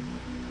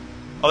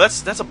 Oh,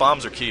 that's a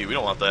bombs or key. We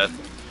don't want that.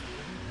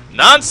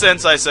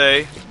 Nonsense, I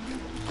say.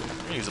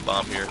 I'm gonna use a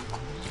bomb here.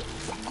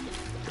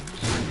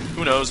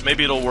 Who knows?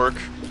 Maybe it'll work.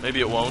 Maybe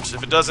it won't.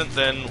 If it doesn't,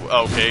 then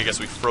okay. I guess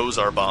we froze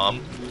our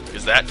bomb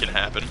because that can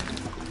happen.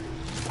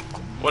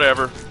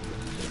 Whatever.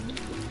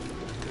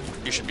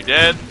 You should be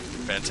dead.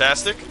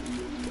 Fantastic.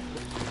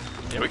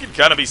 Yeah, we could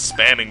kind of be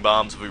spamming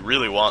bombs if we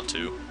really want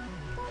to.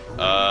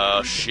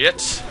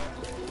 Shit.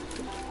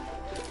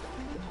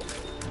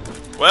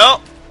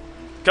 Well,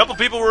 a couple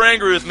people were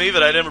angry with me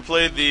that I never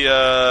played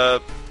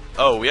the,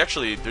 oh,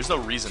 there's no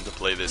reason to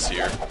play this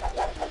here.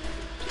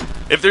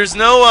 If there's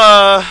no,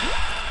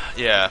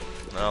 yeah,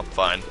 well,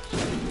 fine.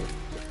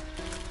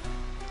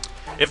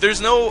 If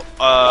there's no,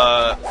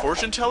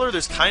 fortune teller,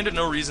 there's kind of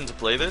no reason to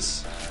play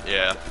this.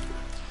 Yeah.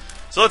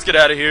 So let's get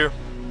out of here.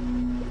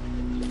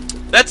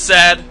 That's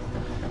sad.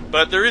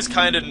 But there is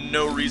kind of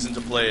no reason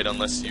to play it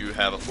unless you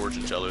have a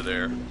fortune teller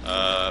there,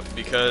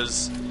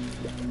 because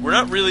we're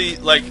not really,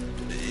 like,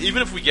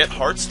 even if we get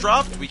hearts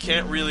dropped, we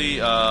can't really,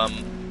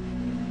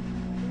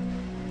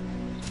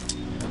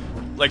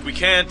 like, we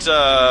can't,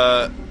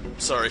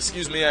 sorry,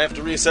 excuse me, I have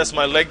to reassess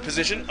my leg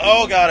position.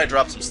 Oh god, I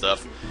dropped some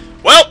stuff.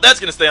 Well, that's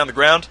gonna stay on the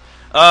ground.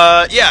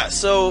 Yeah,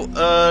 so,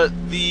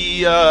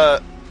 we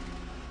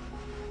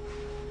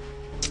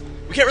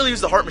can't really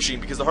use the heart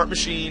machine, because the heart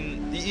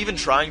machine, even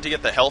trying to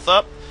get the health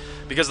up,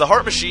 because the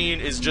heart machine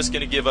is just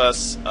gonna give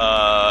us,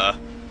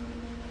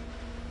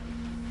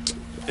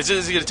 it's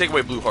just gonna take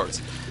away blue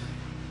hearts.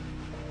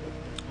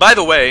 By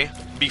the way,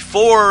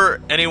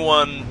 before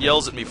anyone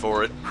yells at me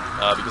for it,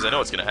 because I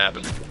know it's gonna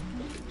happen.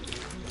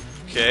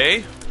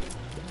 Okay.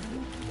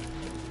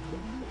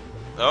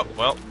 Oh,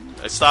 well,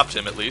 I stopped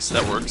him at least.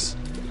 That works.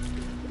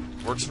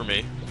 Works for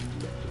me.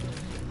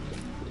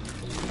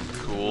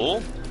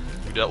 Cool.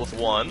 We dealt with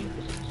one.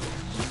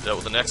 Dealt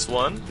with the next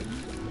one.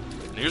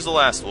 And here's the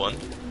last one.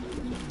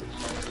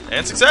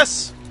 And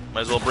success!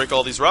 Might as well break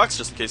all these rocks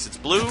just in case it's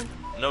blue.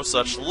 No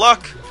such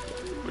luck.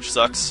 Which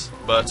sucks.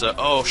 But,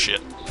 oh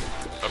shit.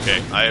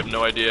 Okay, I have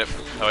no idea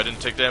how I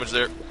didn't take damage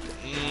there.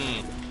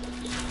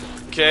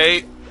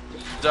 Okay.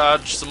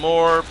 Dodge some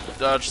more.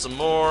 Dodge some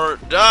more.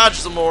 Dodge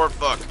some more.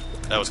 Fuck.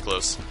 That was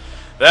close.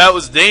 That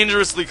was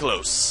dangerously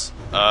close.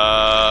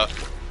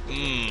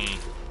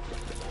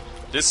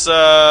 This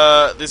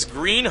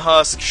green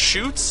husk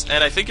shoots,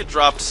 and I think it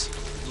drops.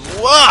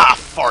 Wah!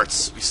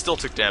 Farts. We still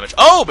took damage.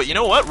 Oh, but you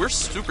know what? We're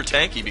super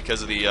tanky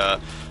because of the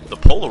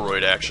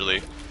Polaroid,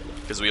 actually.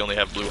 Because we only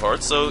have blue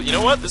hearts. So, you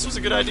know what? This was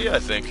a good idea, I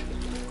think.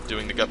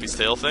 Doing the Guppy's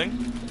tail thing.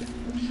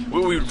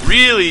 What we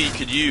really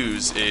could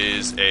use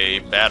is a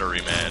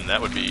battery, man.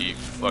 That would be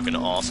fucking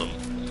awesome.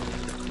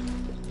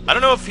 I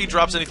don't know if he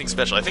drops anything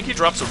special. I think he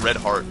drops a red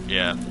heart,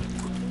 yeah.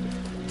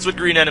 That's what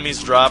green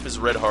enemies drop, is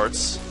red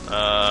hearts.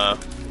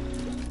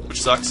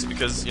 Which sucks,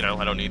 because, you know,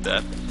 I don't need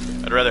that.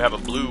 I'd rather have a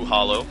blue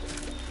hollow.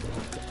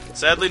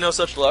 Sadly, no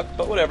such luck,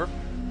 but whatever.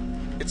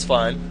 It's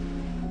fine.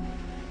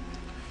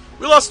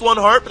 We lost one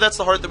heart, but that's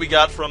the heart that we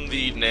got from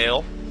the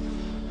nail.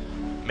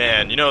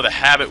 Man, you know, the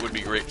habit would be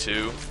great,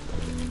 too.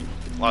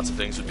 Lots of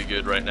things would be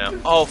good right now.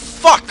 Oh,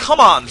 fuck! Come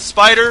on,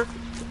 spider!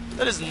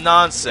 That is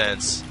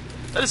nonsense.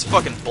 That is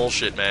fucking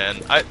bullshit, man.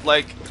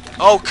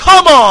 Oh,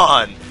 come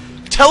on!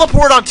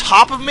 Teleport on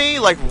top of me?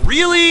 Like,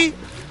 really? You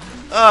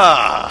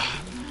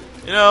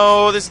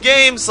know, this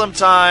game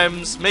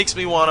sometimes makes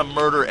me want to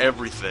murder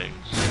everything.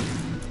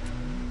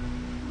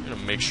 I'm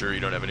gonna make sure you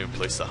don't have any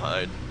place to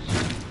hide.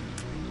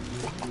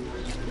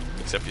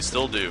 Except you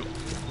still do.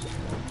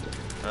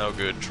 Oh,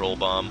 good. Troll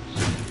bomb.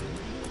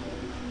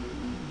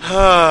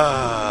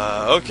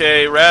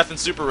 Okay, Wrath and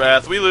Super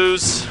Wrath. We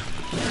lose.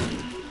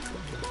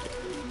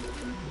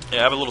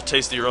 Yeah, have a little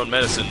taste of your own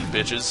medicine,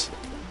 bitches.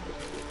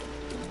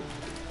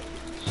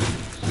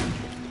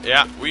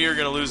 Yeah, we are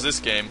gonna lose this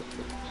game.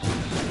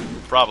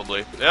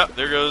 Probably. Yeah,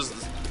 there goes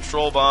the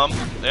Troll bomb.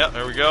 Yeah,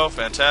 there we go.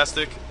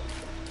 Fantastic.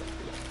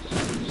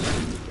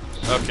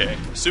 Okay,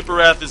 Super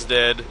Wrath is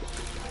dead.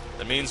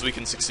 That means we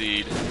can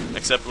succeed.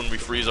 Except when we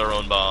freeze our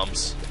own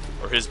bombs.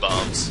 Or his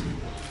bombs.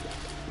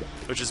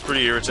 Which is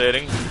pretty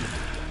irritating.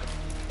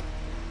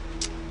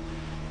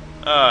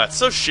 It's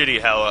so shitty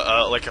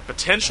how, like, a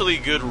potentially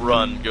good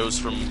run goes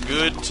from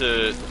good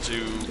to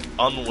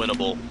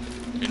unwinnable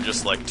in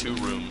just, like, 2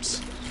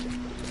 rooms.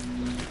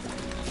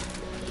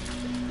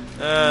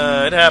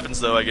 It happens,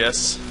 though, I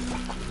guess.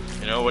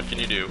 You know, what can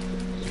you do?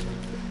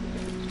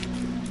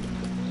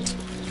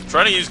 I'm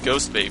trying to use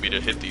Ghost Baby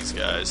to hit these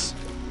guys.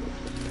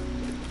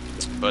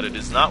 But it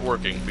is not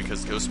working,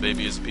 because Ghost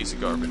Baby is a piece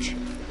of garbage.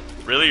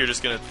 Really? You're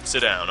just gonna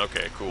sit down?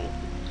 Okay, cool.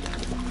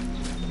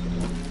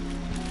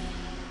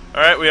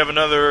 Alright, we have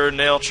another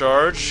nail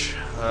charge,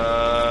 which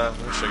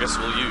I guess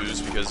we'll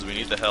use, because we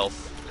need the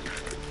health.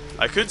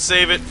 I could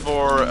save it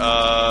for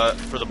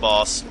the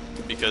boss,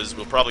 because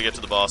we'll probably get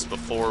to the boss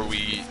before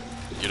we,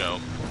 you know,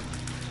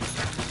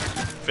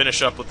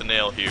 finish up with the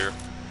nail here.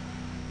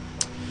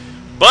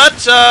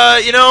 But,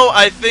 you know,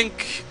 I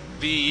think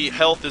the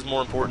health is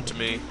more important to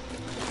me.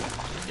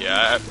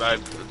 Yeah,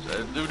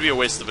 it would be a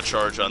waste of a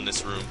charge on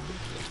this room.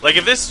 Like,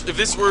 if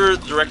this were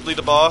directly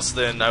the boss,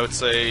 then I would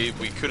say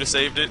we could have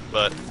saved it,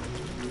 but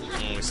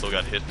we still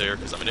got hit there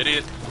because I'm an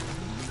idiot.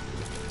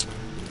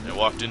 I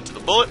walked into the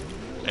bullet,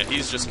 and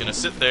he's just gonna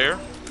sit there.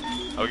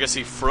 I guess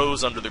he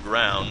froze under the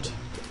ground.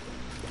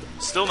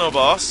 Still no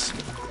boss.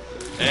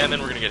 And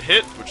then we're gonna get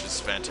hit, which is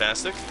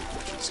fantastic,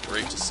 which is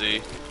great to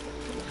see.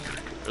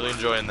 Really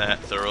enjoying that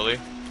thoroughly.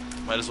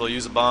 Might as well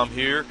use a bomb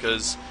here,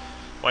 because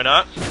why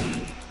not?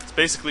 It's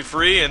basically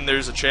free, and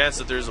there's a chance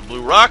that there's a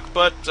blue rock,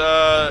 but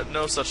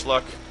no such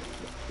luck.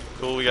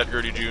 Cool, we got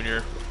Gertie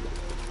Jr.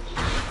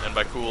 And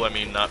by cool, I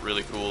mean not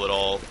really cool at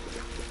all.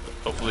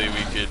 Hopefully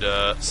we could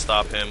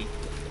stop him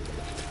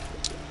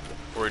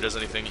before he does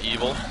anything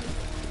evil.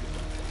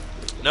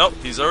 Nope,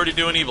 he's already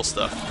doing evil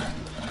stuff.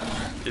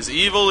 His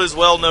evil is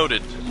well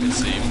noted, it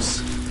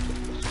seems.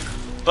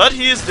 But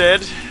he is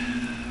dead.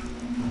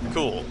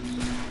 Cool.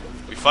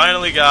 We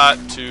finally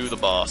got to the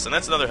boss, and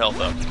that's another health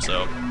up,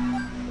 so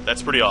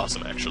that's pretty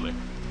awesome, actually.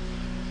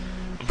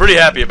 I'm pretty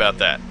happy about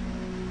that.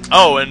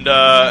 Oh, and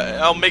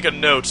I'll make a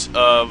note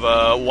of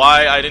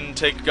why I didn't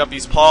take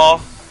Guppy's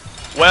Paw.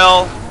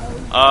 Well,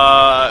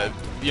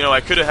 you know, I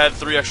could have had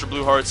 3 extra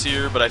blue hearts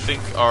here, but I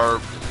think our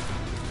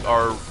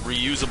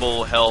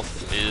reusable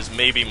health is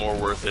maybe more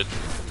worth it.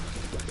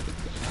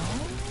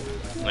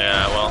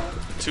 Yeah, well,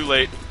 too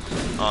late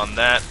on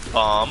that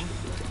bomb.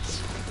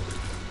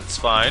 It's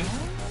fine.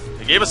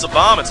 They gave us a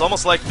bomb. It's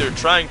almost like they're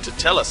trying to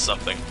tell us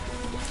something.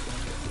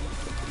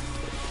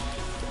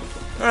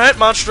 Alright,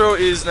 Monstro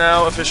is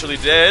now officially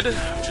dead,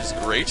 which is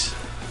great.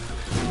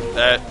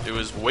 It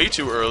was way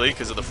too early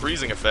because of the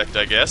freezing effect,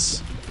 I guess,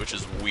 which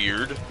is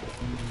weird.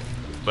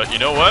 But you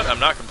know what? I'm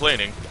not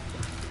complaining.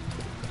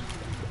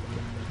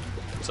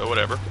 So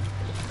whatever.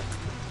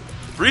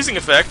 Freezing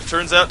effect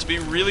turns out to be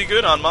really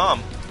good on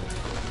Mom,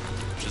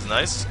 which is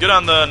nice. Good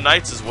on the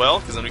Knights as well,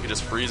 because then we can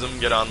just freeze them,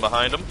 get on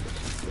behind them.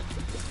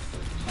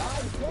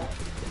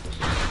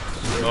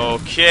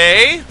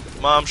 Okay.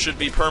 Mom should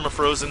be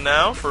perma-frozen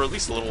now for at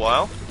least a little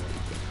while.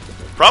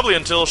 Probably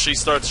until she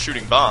starts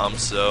shooting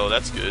bombs, so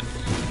that's good.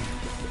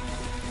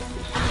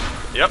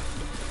 Yep.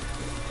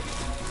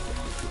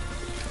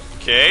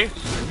 Okay.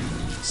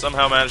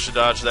 Somehow managed to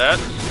dodge that.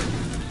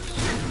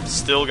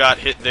 Still got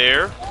hit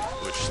there,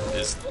 which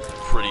is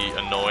pretty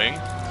annoying.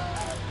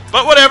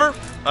 But whatever.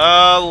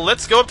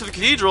 Let's go up to the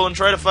cathedral and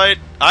try to fight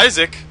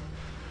Isaac.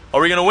 Are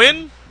we gonna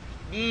win?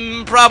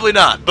 Probably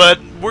not, but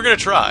we're gonna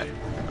try.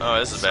 Oh,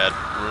 this is a bad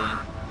room.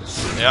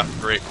 Yeah,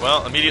 great.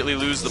 Well, immediately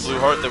lose the blue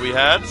heart that we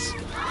had.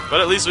 But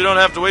at least we don't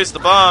have to waste the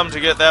bomb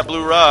to get that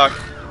blue rock.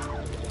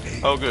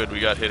 Oh good, we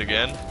got hit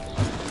again.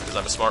 Because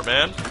I'm a smart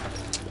man.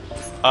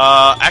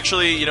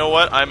 Actually, you know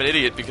what? I'm an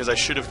idiot because I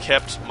should have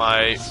kept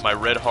my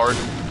red heart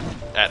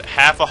at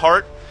half a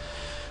heart.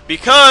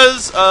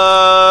 Because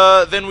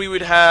then we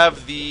would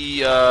have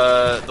the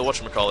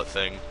whatchamacallit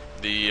thing.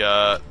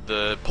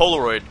 The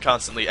Polaroid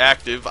constantly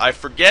active. I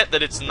forget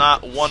that it's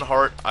not 1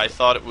 heart. I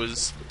thought it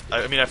was...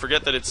 I mean, I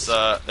forget that it's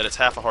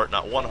half a heart,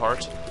 not 1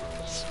 heart.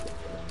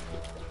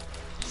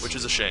 Which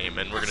is a shame,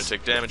 and we're going to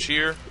take damage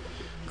here.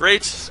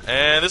 Great,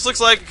 and this looks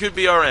like it could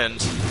be our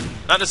end.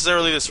 Not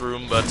necessarily this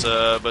room, but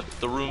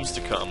the rooms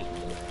to come.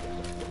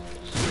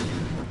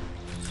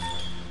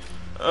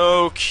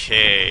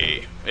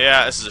 Okay.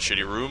 Yeah, this is a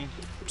shitty room.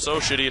 So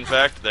shitty, in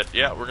fact, that,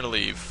 yeah, we're going to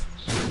leave.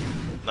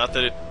 Not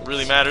that it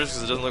really matters,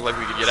 because it doesn't look like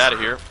we could get out of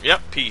here.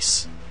 Yep,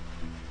 peace.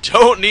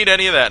 Don't need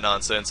any of that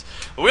nonsense.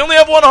 But we only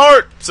have 1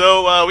 heart,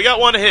 so we got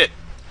 1 hit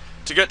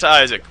to get to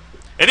Isaac.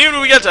 And even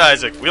when we get to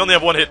Isaac, we only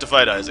have 1 hit to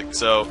fight Isaac.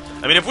 So,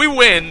 I mean, if we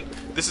win,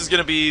 this is going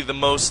to be the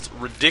most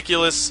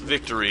ridiculous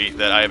victory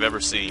that I have ever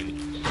seen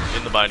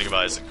in the Binding of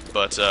Isaac.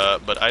 But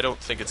I don't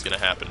think it's going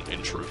to happen,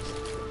 in truth.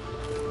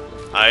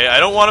 I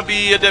don't want to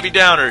be a Debbie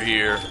Downer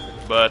here,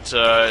 but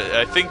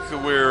I think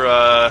we're...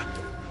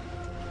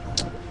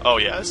 Oh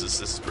yeah, this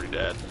is pretty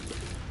bad.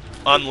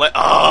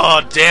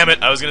 Oh, damn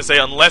it! I was gonna say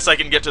unless I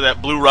can get to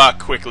that blue rock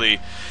quickly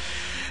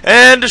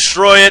and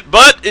destroy it,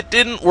 but it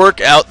didn't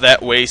work out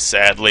that way,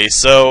 sadly.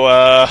 So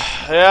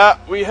yeah,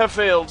 we have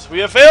failed. We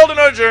have failed in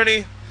our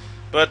journey,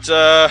 but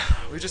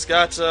we just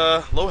got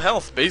low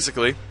health,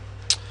 basically.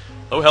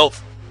 Low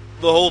health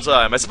the whole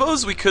time. I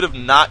suppose we could have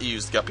not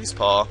used Guppy's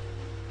Paw.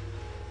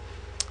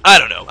 I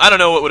don't know. I don't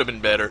know what would have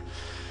been better.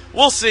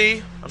 We'll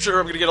see. I'm sure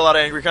I'm gonna get a lot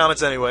of angry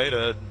comments anyway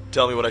to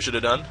tell me what I should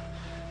have done.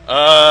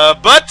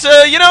 But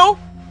you know,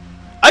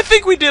 I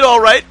think we did all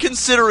right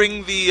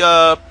considering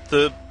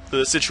the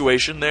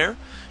situation there.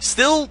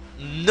 Still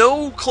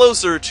no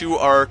closer to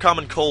our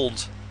Common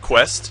Cold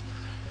quest.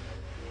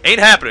 Ain't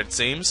happening, it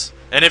seems.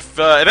 And if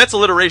that's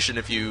alliteration,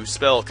 if you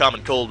spell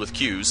Common Cold with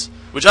Q's,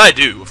 which I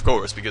do, of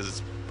course, because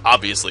it's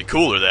obviously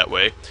cooler that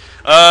way.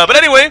 But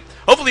anyway,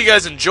 hopefully you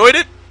guys enjoyed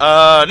it.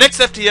 Next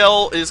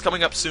FTL is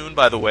coming up soon,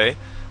 by the way.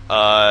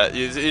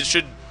 It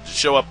should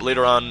show up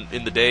later on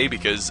in the day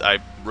because I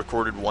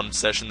recorded 1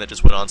 session that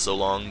just went on so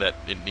long that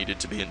it needed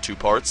to be in 2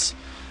 parts.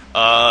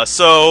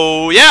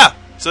 So yeah,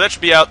 so that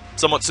should be out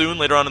somewhat soon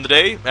later on in the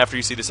day after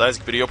you see this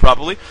Isaac video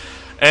probably.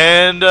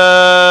 And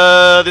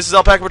this is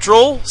Alpaca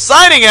Patrol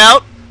signing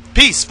out.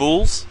 Peace,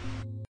 fools.